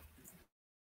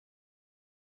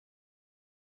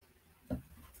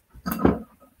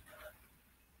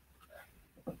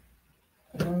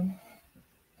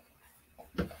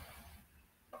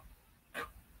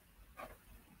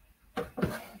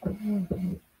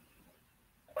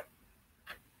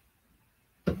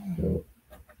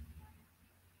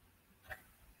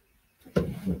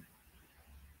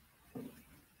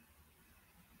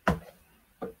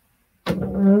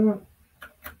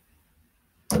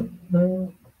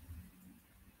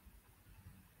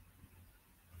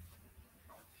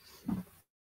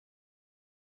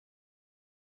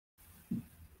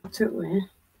 Took me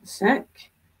a sec.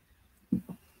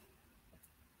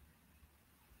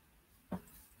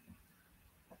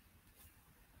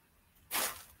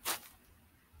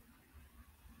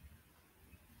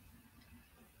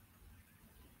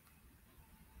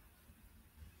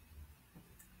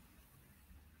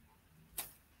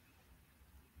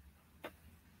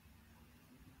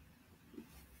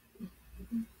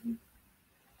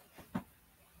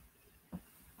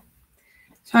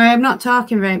 Sorry, I'm not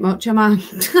talking very much, am I?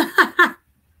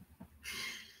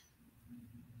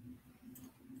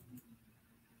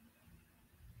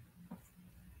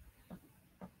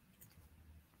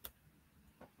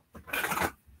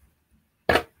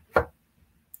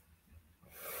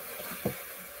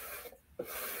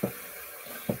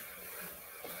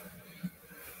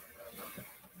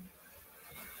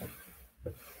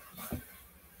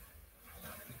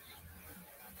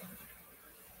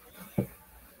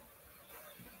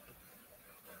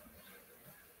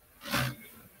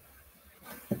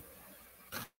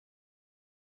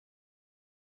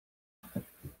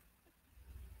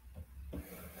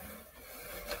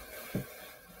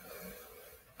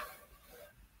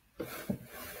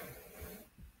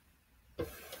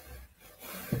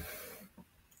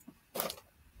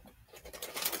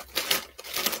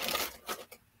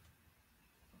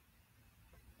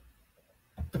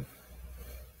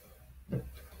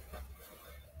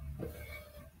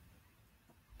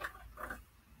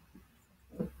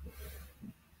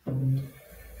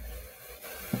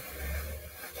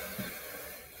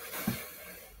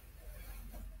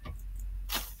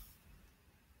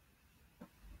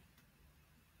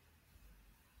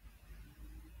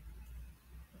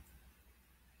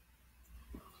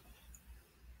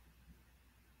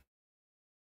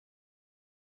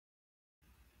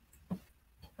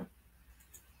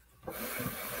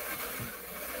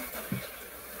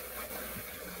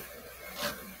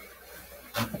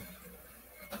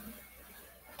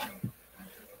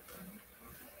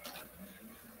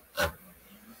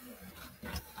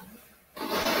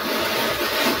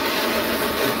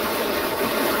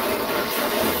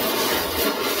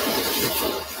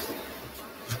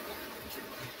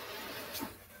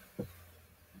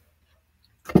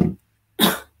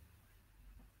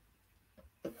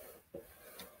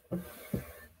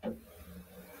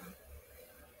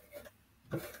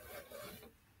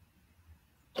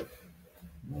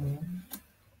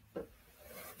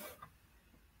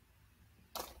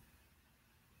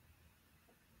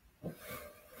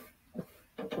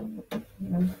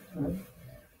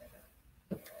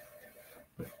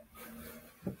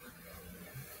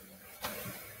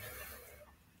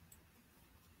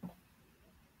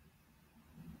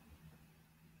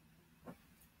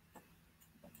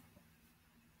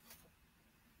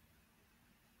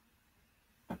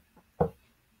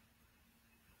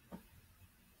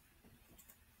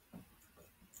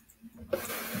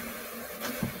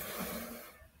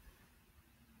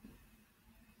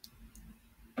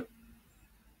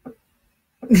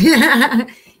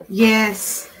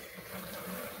 Yes,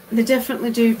 they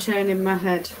definitely do turn in my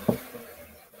head.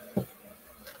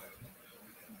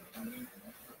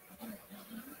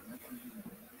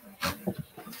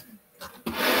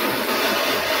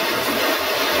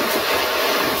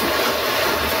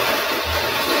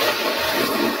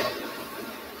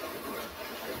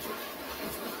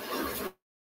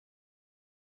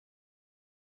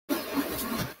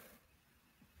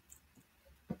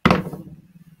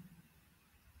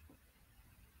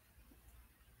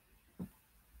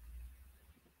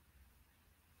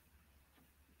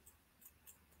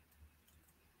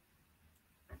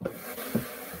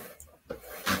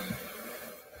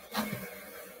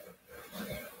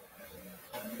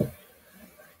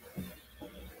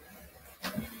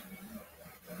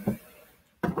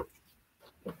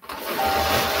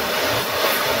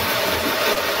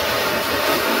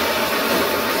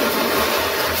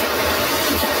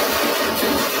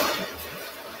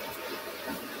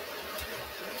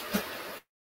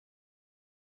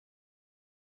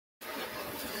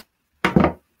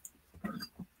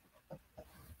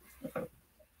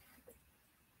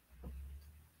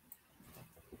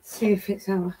 See if it's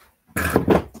our.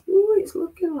 Oh, it's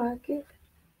looking like it.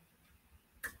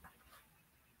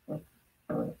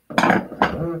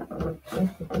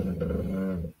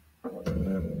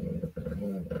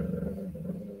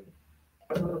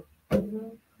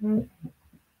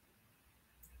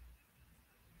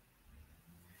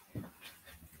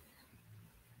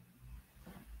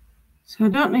 So I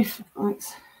don't know if,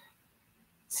 let's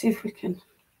see if we can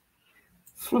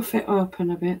fluff it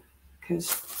open a bit,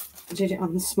 because I did it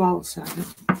on the small side.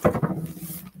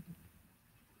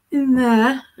 In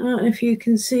there, I don't know if you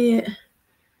can see it,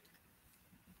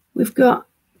 we've got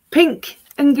pink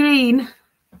and green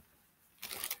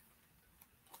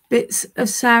bits of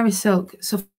sari silk.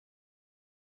 So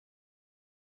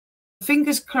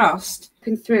fingers crossed,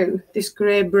 looking through this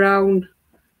grey brown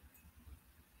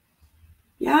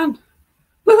yarn.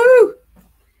 Woohoo!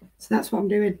 So that's what I'm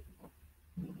doing.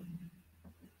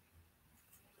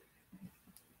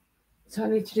 So I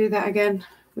need to do that again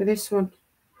with this one.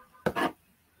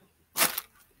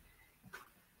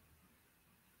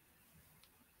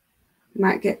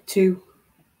 Might get two,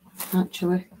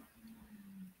 actually.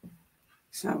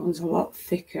 So that one's a lot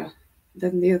thicker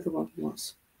than the other one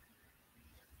was.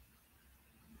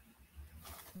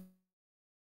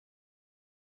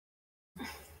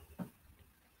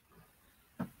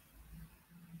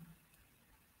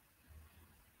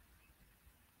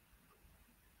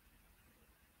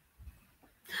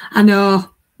 I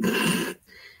know.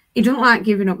 He doesn't like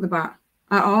giving up the bat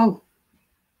at all.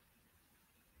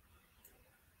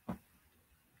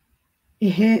 He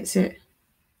hates it.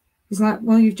 He's like,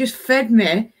 well, you've just fed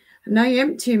me and now you're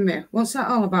emptying me. What's that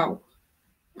all about?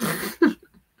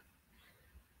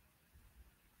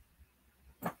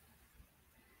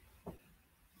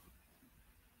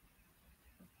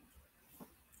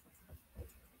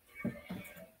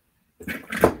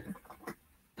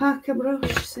 Pack a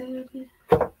brush, Sadie.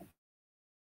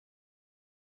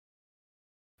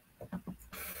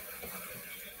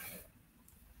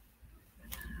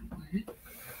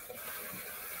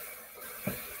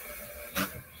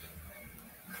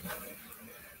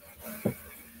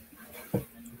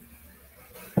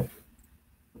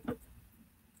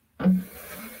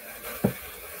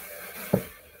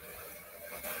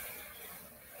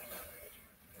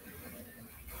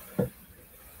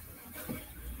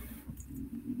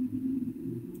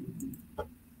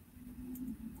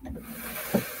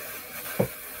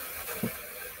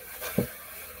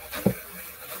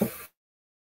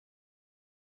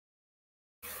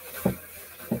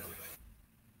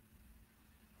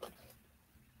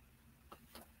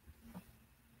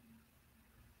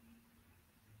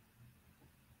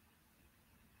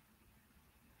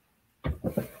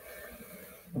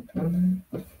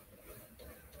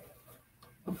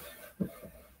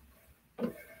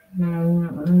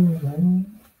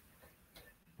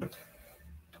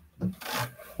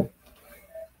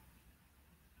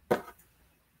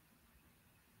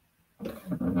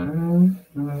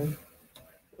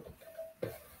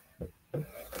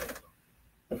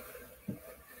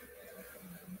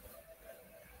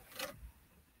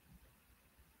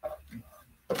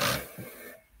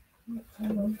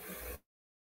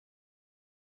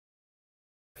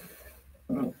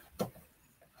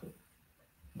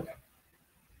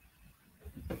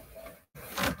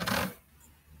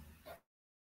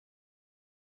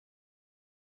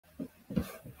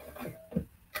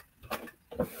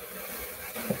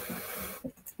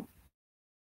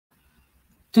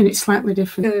 Then it's slightly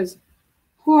different. Because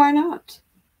why not?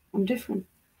 I'm different.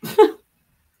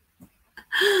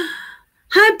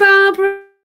 Hi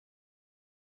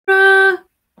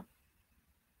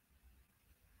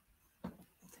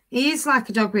He is like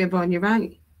a dog with a bone, you're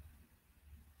right.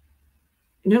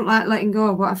 He don't like letting go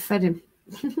of what I've fed him.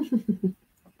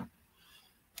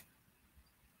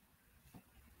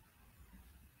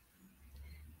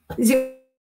 Is it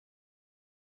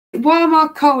warm or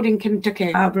cold in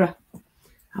Kentucky, Barbara?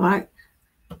 I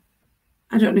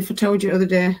don't know if I told you the other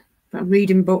day, but I'm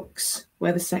reading books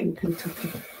where they're set in Kentucky.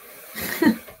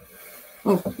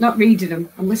 Well, not reading them,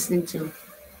 I'm listening to them.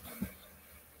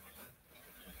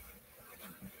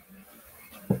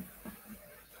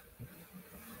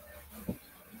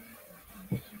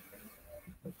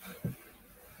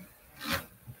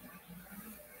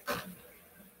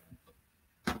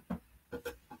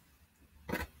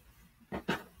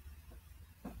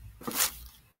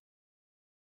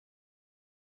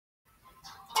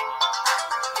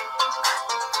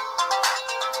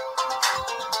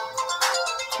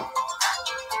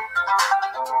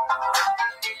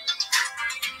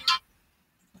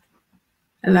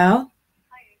 Hello?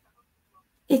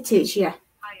 It is, yeah.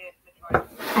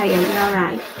 Hiya, you all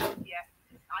right? Yeah,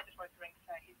 I just wanted to ring to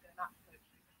say he's been an absolute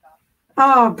superstar.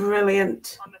 Oh,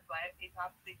 brilliant. Honestly, he's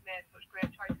made such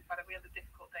great choices. He's had a really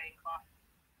difficult day in class.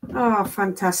 Oh,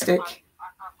 fantastic.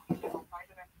 I'm so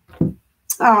proud of him.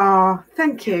 Oh,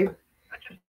 thank you. I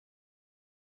just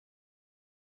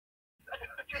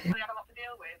really had a lot to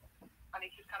deal with, and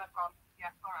he's just kind of gone,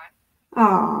 yeah, all right.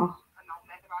 Oh. And I've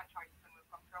made the right choices, and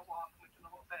we've gone for a walk, and we've done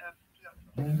a little bit of,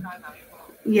 time out.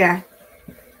 Yeah.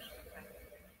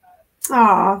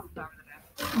 Oh,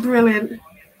 brilliant.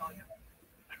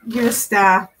 You're a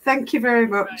star. Thank you very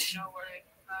much. Right, no worries.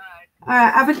 All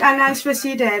right, have a nice rest of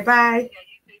your day. Bye. Yeah,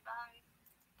 you too. Bye.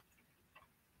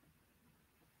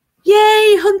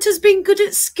 Yay, Hunter's been good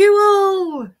at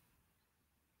school.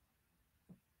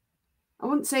 I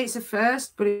wouldn't say it's a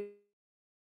first, but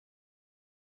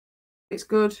it's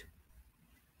good.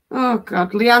 Oh,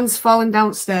 God. Leanne's fallen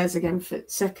downstairs again for the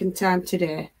second time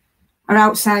today. Her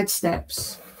outside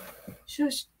steps.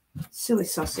 Shush, silly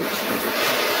sausage.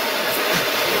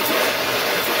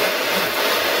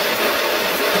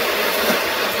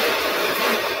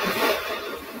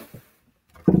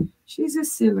 She's a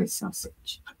silly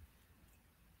sausage.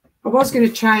 I was going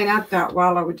to try and add that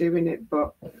while I was doing it,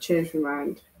 but I changed my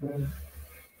mind.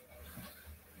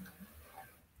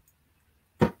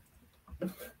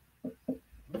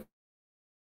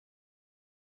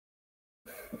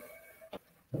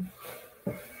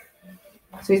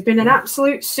 So he's been an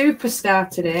absolute superstar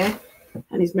today,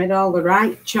 and he's made all the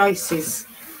right choices.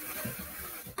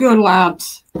 Good lad.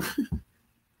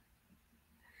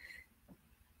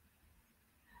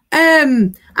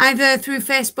 Either through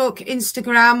Facebook,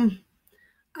 Instagram,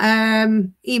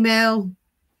 email.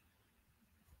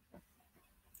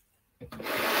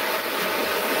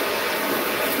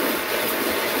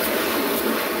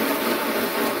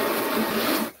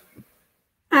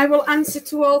 I will answer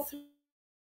to all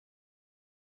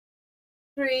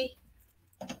three.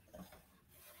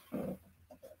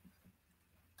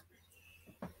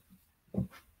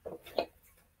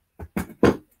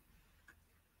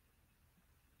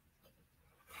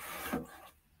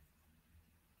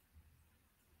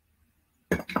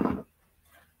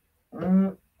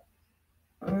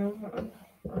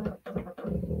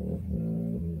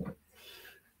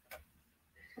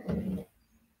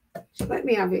 Let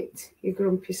me have it, you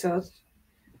grumpy sod.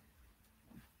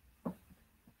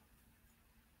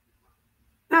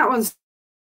 That one's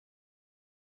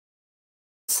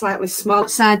slightly small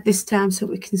side this time so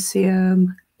we can see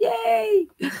them. Yay!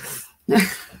 And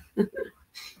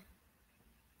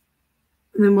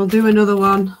then we'll do another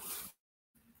one.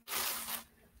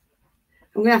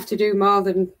 I'm going to have to do more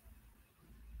than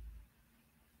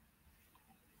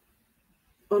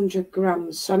 100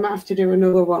 grams, so I might have to do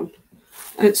another one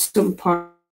at some point.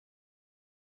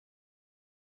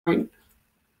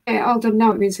 All done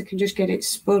now, it means I can just get it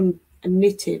spun and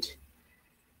knitted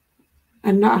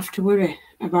and not have to worry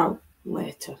about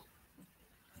later.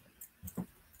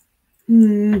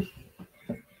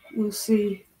 We'll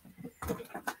see.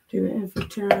 Do it every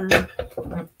time.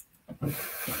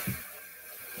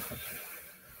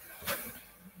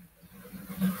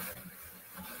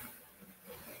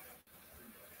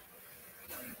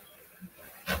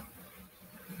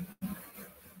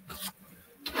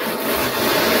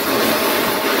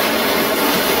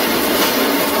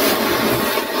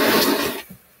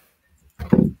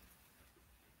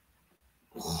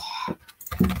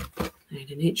 I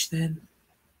need an itch then.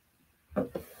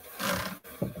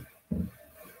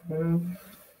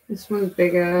 This one's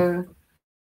bigger.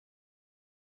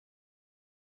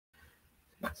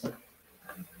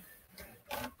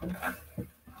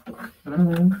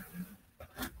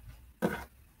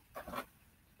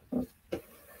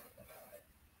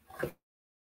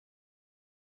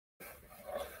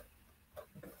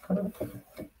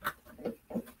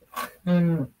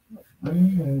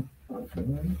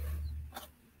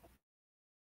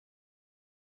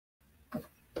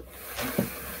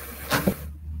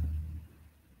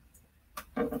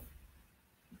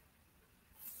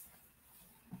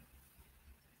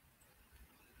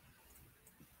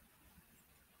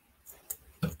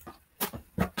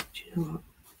 you know what?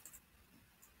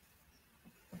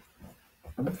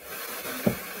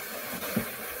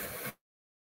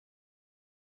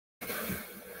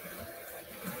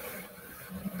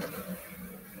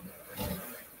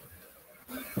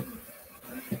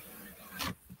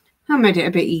 I made it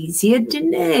a bit easier,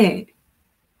 didn't it?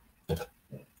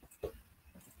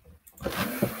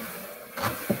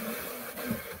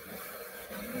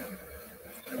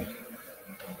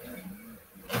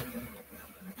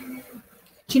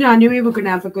 Do you know, I knew we were going to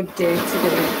have a good day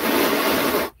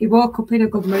today. He woke up in a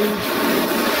good mood.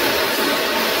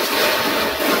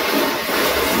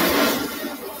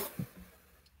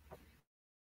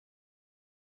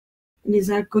 And he's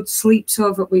had good sleeps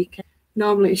over the weekend.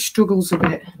 Normally he struggles a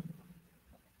bit.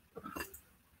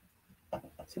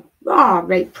 So,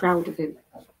 right proud of him.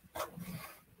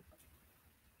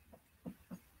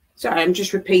 Sorry, I'm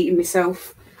just repeating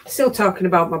myself. Still talking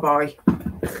about my boy.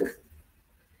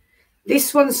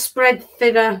 This one's spread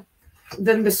thinner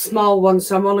than the small one,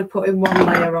 so I'm only putting one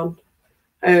layer on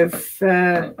of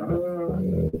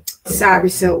sari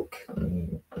silk.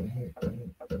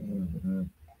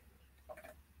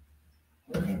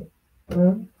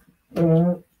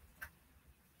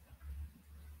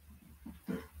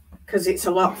 Because it's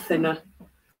a lot thinner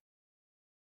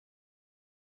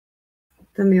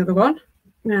than the other one.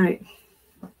 Right.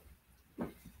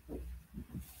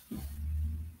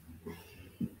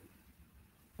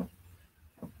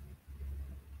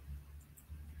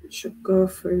 It should go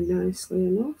through nicely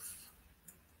enough.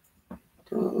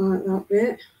 Don't like that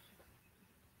bit.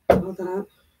 Or that.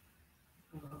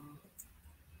 Or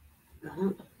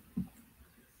that.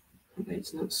 That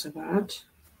bit's not so bad.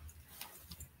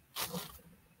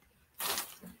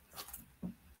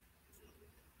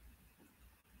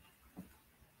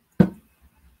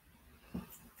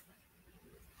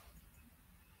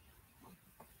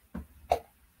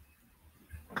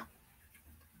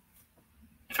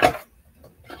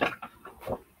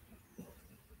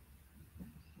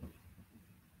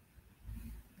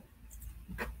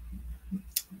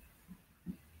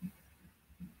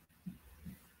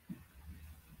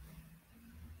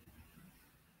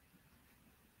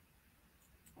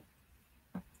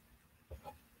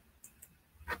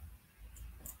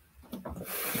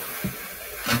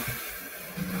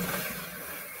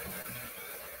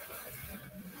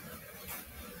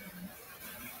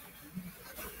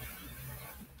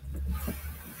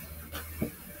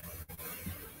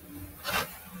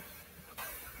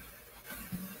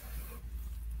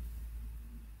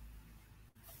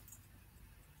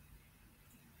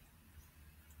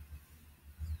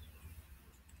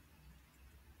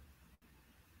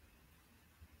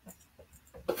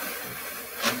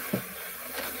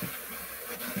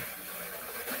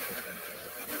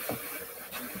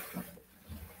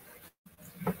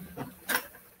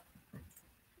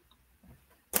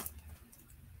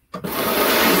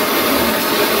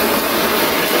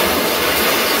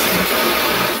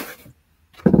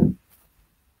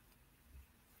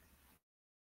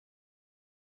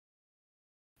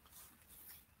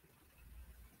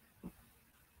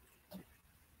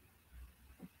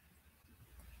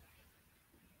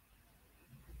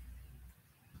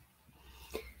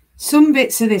 Some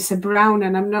bits of this are brown,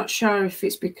 and I'm not sure if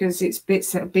it's because it's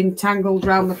bits that have been tangled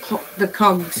around the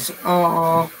cogs,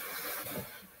 or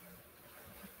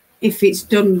if it's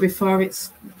done before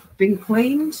it's been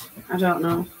cleaned. I don't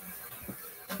know.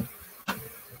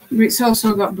 But it's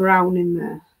also got brown in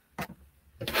there.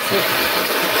 So,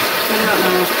 I don't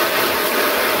know.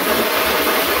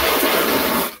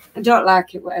 I don't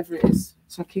like it, whatever it is,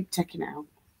 so I keep taking it out.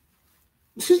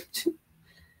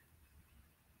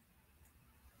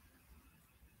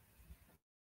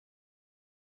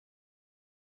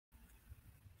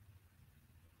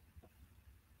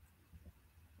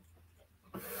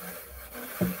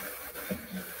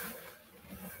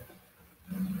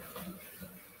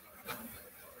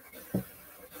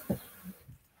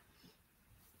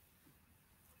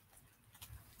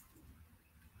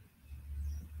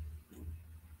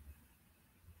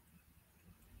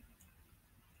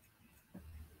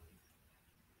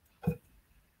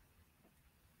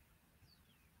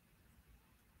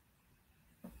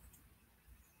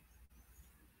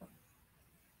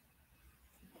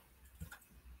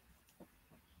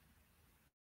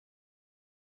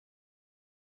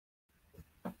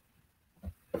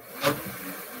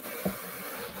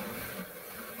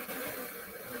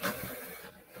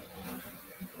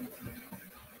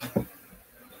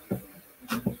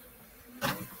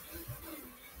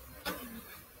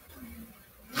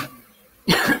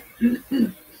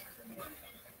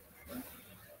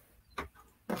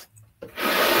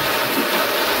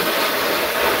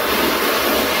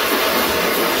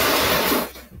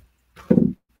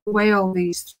 away all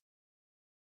these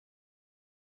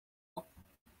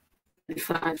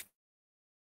 5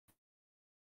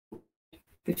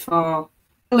 before.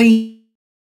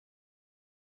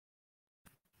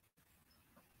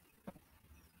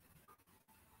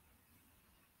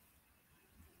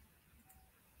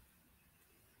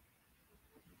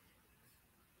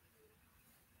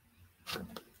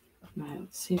 Right,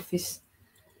 let's see if this.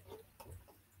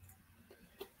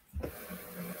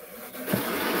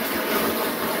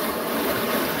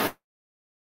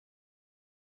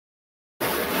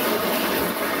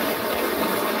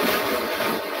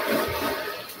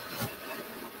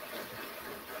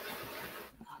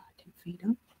 Feed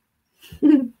up.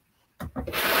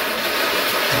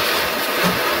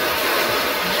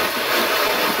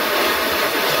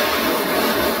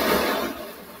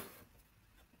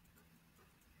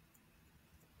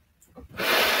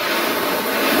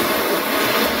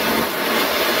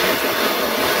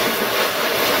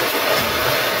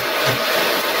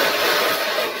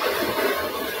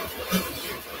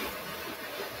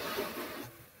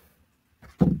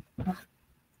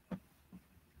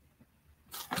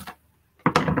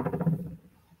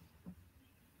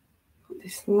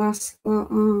 This last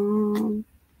lot on.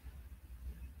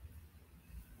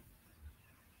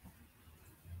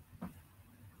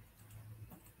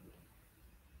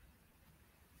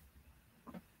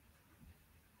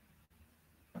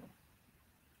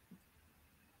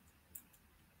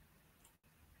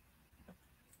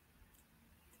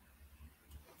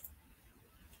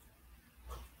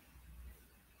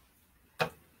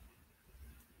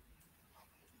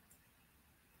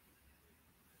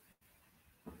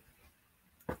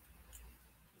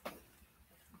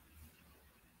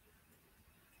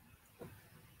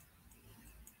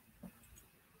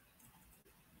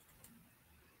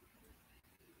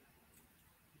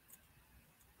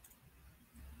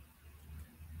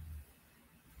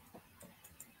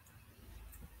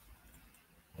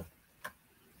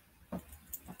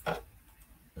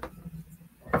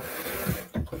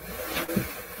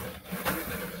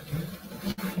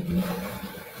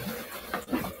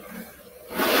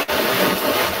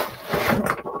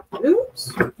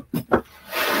 Oops.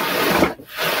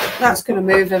 That's going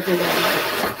to move everywhere.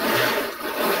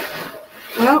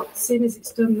 Well, as soon as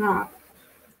it's done that,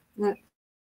 are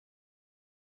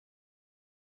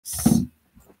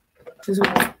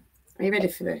you ready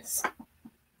for this?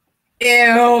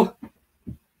 Ew!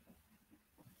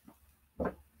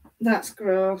 That's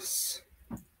gross.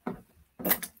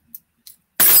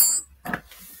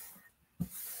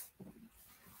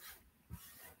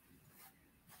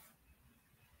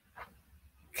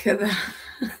 Look at that.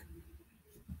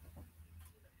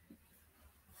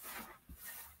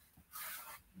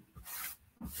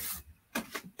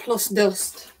 Plus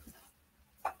dust.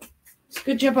 It's a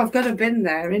good job I've got a bin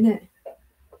there, isn't it?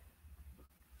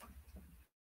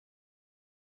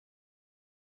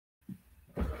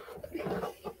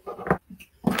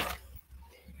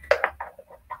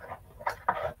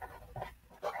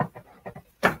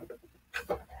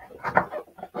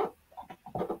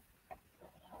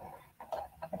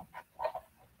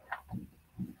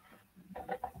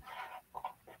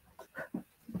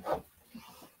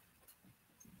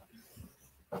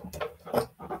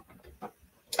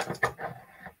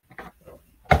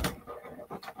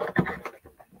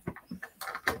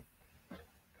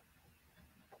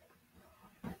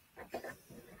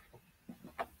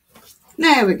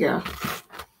 There we go.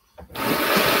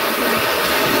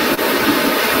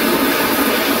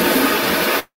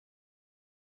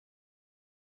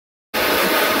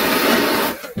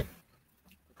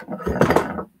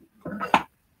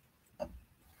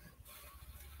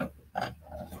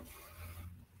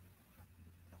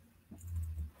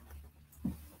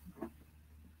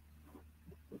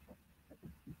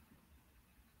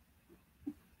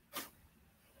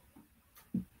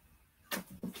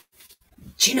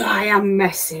 Do you know I am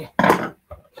messy? I'm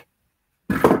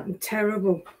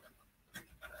terrible.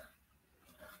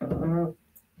 Oh,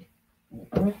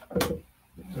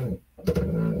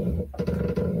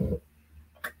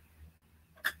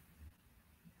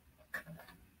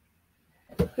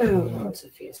 lots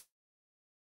of you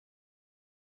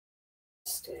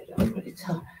stayed on, but it's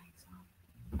all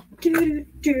right.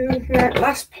 Right,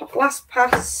 last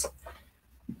pass.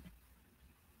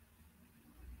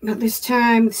 But this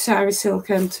time with Sarah Silk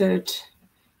entered.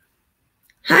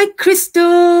 Hi,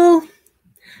 Crystal.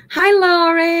 Hi,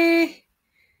 Laurie.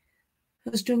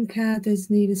 Those junk herders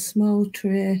need a small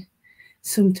tray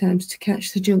sometimes to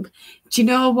catch the junk. Do you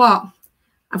know what?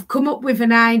 I've come up with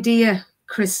an idea,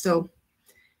 Crystal.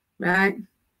 Right?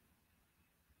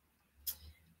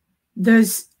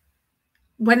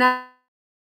 When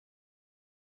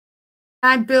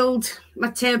I build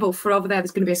my table for over there,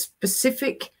 there's going to be a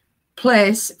specific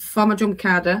place for my drum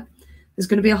carder. There's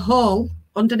going to be a hole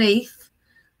underneath,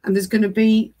 and there's going to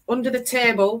be under the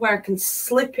table where I can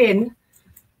slip in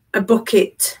a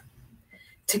bucket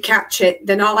to catch it.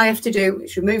 Then all I have to do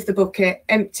is remove the bucket,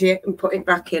 empty it, and put it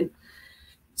back in.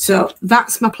 So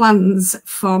that's my plans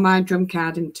for my drum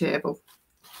carding table.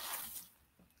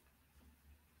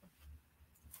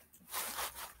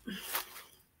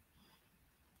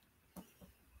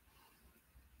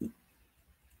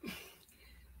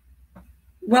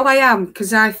 Well, I am,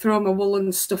 because I throw my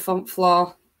woolen stuff on the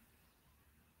floor.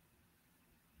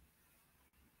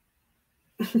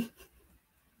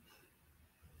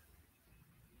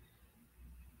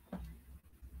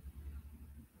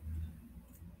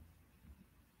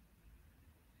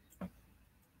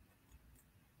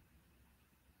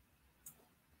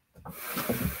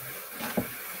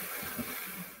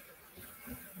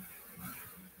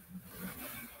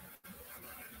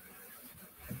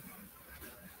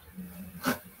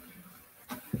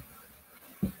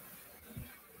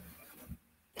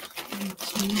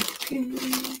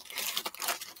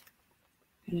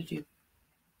 Gonna do.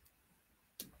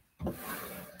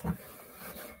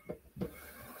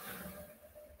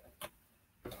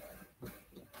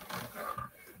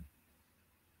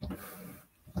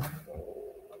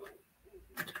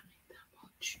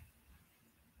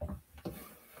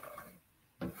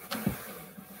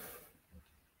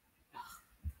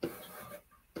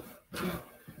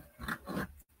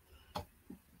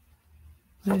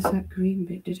 Where's that green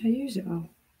bit? Did I use it all?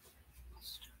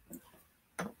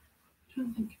 I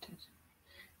don't think it is.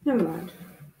 Never mind.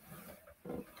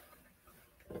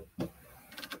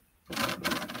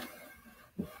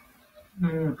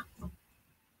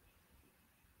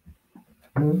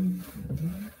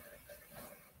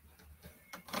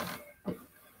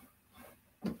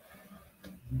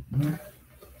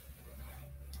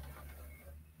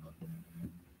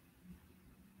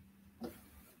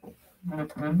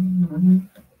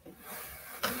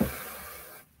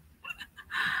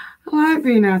 I like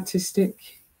being artistic.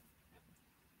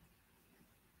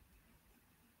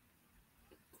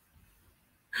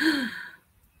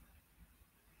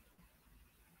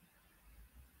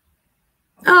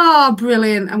 Oh,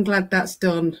 brilliant. I'm glad that's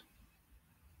done.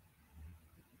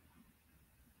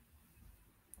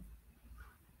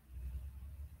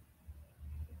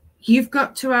 You've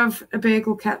got to have a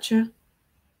bagel catcher.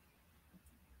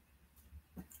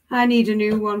 I need a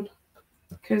new one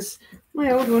because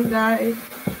my old one died.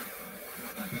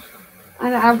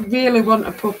 And I really want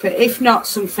a puppet, if not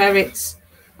some ferrets.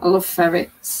 I love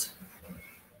ferrets.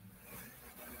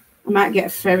 I might get a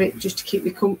ferret just to keep me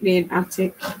company in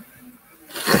attic.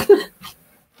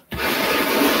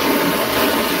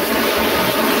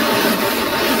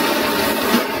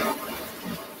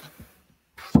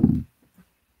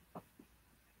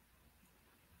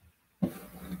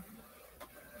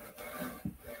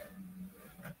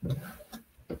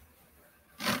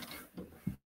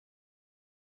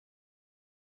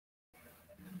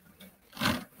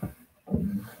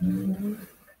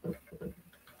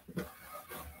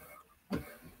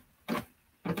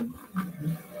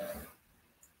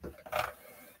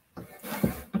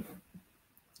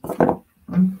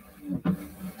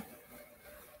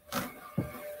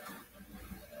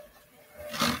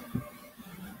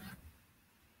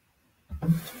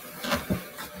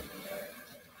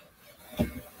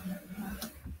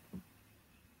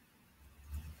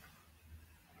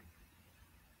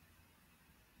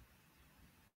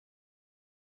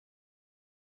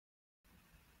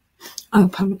 Oh,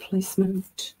 power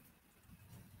placement.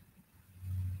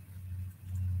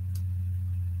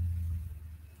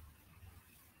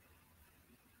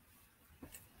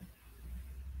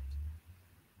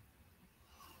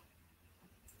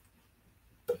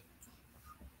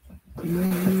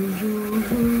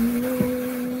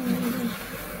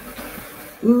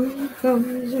 Who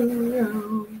comes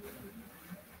around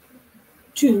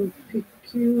to pick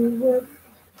you up?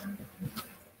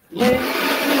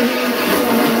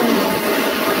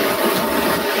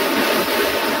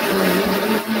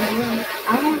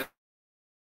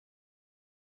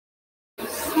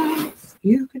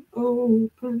 You can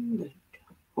open the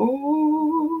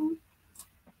door.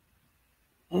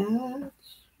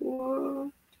 That's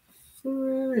what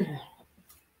friends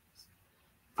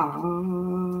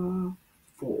are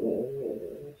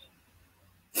for.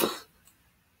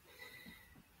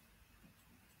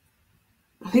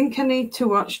 I think I need to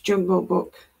watch Jungle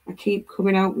Book. I keep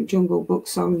coming out with Jungle Book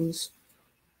songs,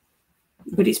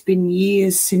 but it's been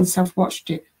years since I've watched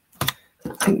it.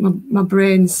 I think my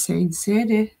brain's saying,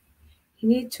 Sadie, you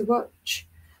need to watch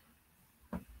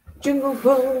Jungle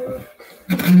Book.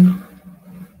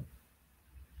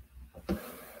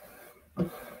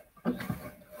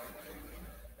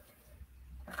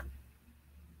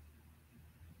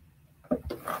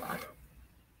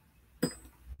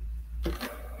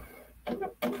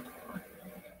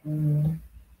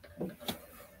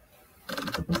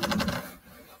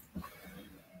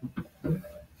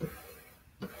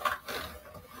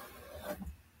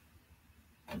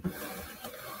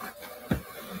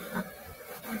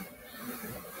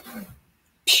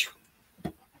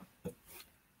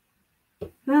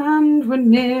 And we're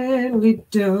nearly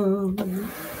done.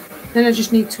 Then I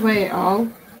just need to weigh it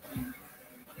all.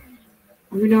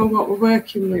 We know what we're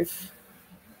working with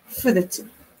for the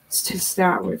to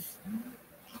start with.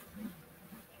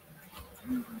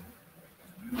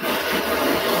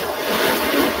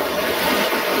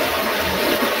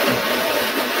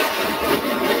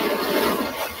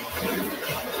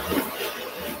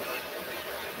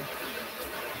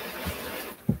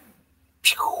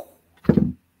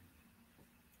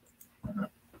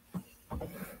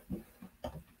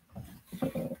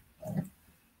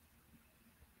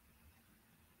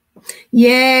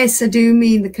 Yes, I do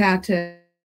mean the cartoon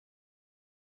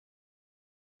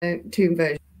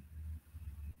version.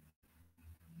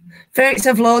 Ferrets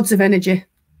have loads of energy.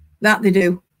 That they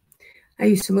do. I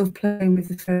used to love playing with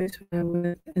the ferrets when I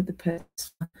worked at the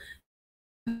pets.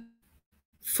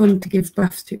 Fun to give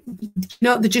baths to.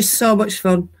 No, they're just so much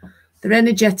fun. They're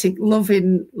energetic,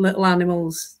 loving little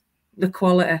animals. The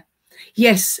quality.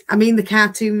 Yes, I mean the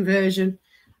cartoon version.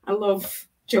 I love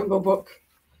Jungle Book.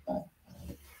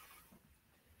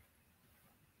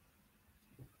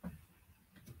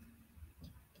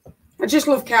 I just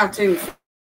love cartoon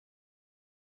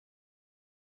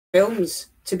films,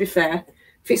 to be fair.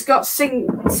 If it's got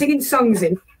singing songs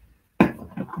in,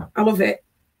 I love it.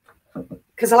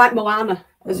 Because I like Moana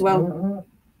as well.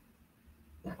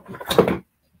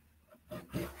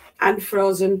 And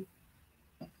Frozen.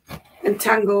 And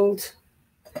Tangled.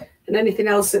 And anything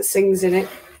else that sings in it.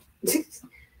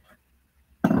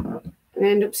 And I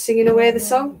end up singing away the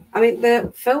song. I mean,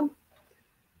 the film.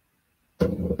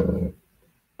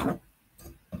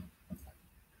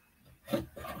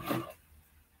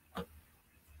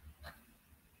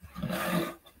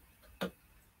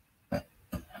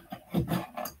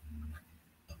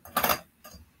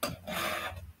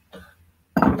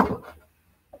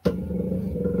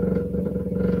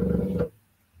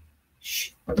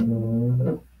 Shh. I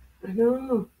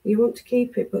know, you want to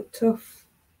keep it, but tough.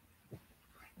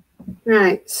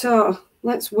 Right, so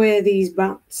let's weigh these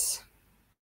bats.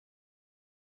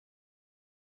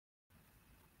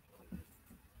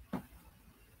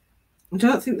 I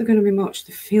don't think they're going to be much.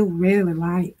 They feel really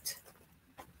light.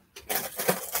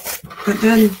 But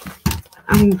then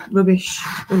I'm rubbish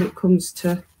when it comes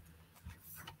to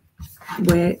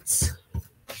weights.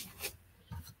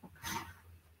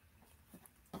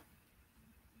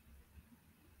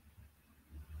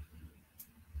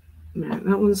 Right,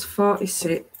 that one's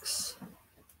 46.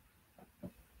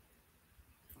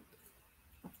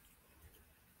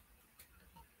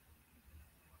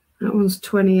 That one's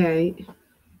 28.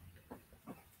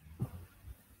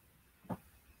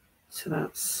 So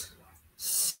that's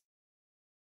 60,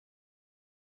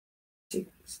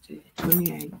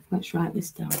 28. Let's write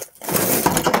this down.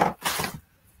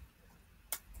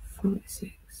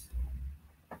 46,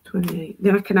 28.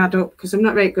 Then I can add up because I'm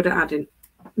not very good at adding.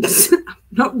 I'm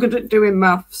not good at doing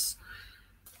maths.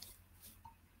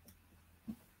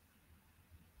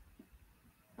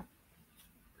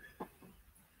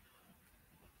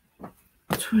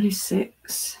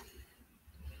 $26.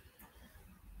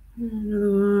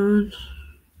 Another one.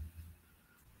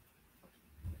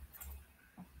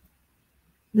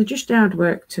 They're just hard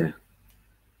work too.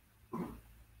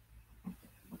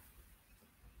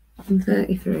 And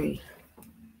 33.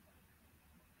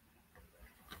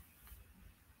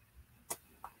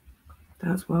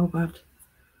 That's well bad.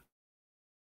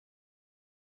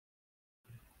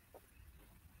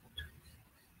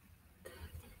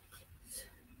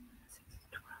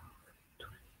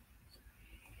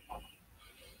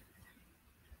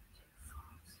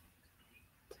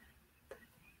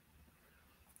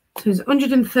 So there's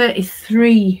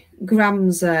 133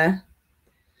 grams there.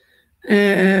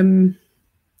 Yeah.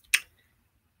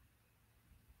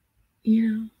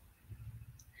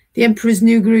 The Emperor's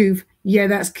New Groove. Yeah,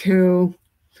 that's cool.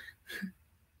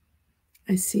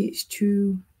 I see it's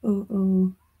true.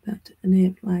 Oh, that an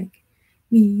ape like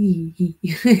me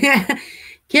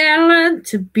can learn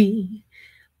to be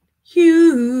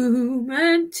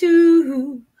human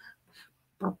too.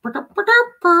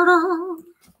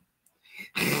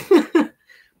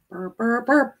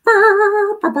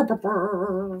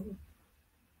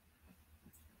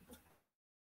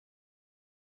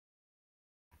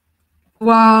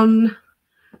 One.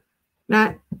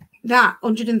 Now, that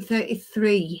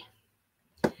 133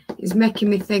 is making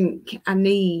me think I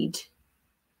need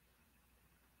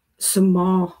some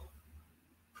more.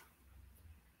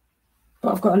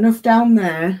 But I've got enough down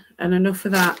there and enough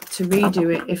of that to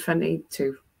redo it if I need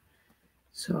to.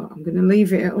 So I'm going to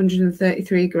leave it at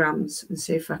 133 grams and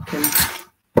see if I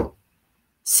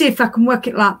can work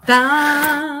it like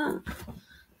that.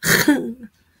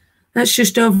 That's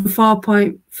just over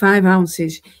 4.5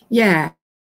 ounces. Yeah.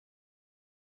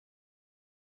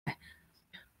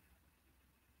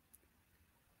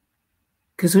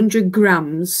 Because 100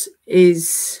 grams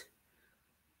is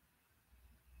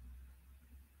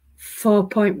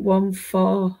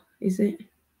 4.14, is it?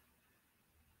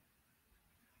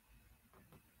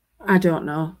 I don't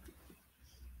know.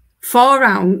 4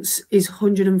 ounce is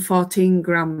 114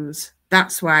 grams.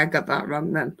 That's why I got that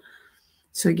wrong then.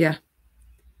 So, yeah.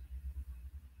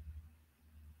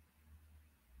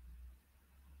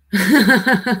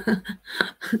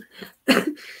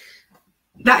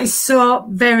 That is so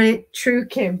very true,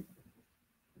 Kim.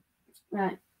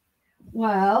 Right.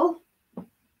 Well,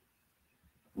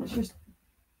 let's just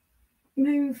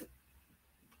move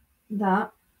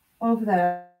that over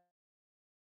there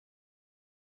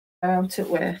out of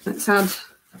way. Let's add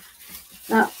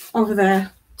that over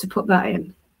there to put that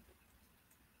in.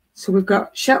 So we've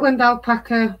got Shetland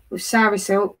alpaca with sari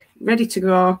silk ready to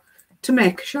go to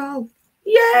make a shawl.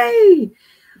 Yay!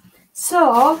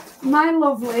 So, my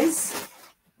lovelies,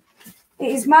 it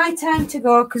is my time to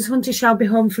go because Hunter shall be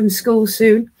home from school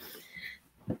soon.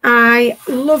 I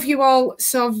love you all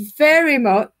so very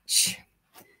much.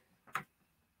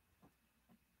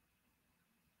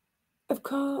 Of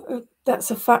course,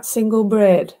 that's a fat single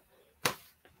braid.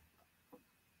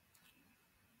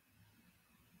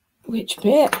 Which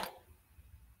bit?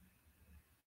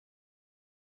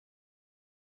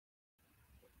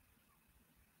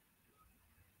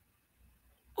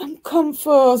 I'm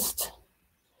confused.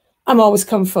 I'm always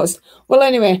confused. Well,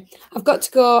 anyway, I've got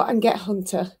to go and get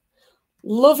Hunter.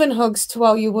 Love and hugs to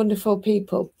all you wonderful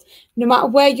people. No matter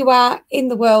where you are in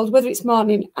the world, whether it's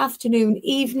morning, afternoon,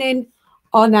 evening,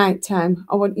 or night time,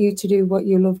 I want you to do what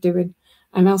you love doing.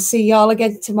 And I'll see you all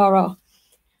again tomorrow.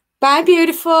 Bye,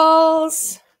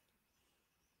 beautifuls.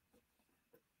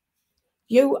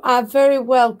 You are very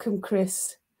welcome,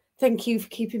 Chris. Thank you for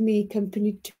keeping me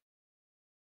company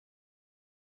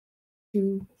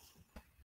too.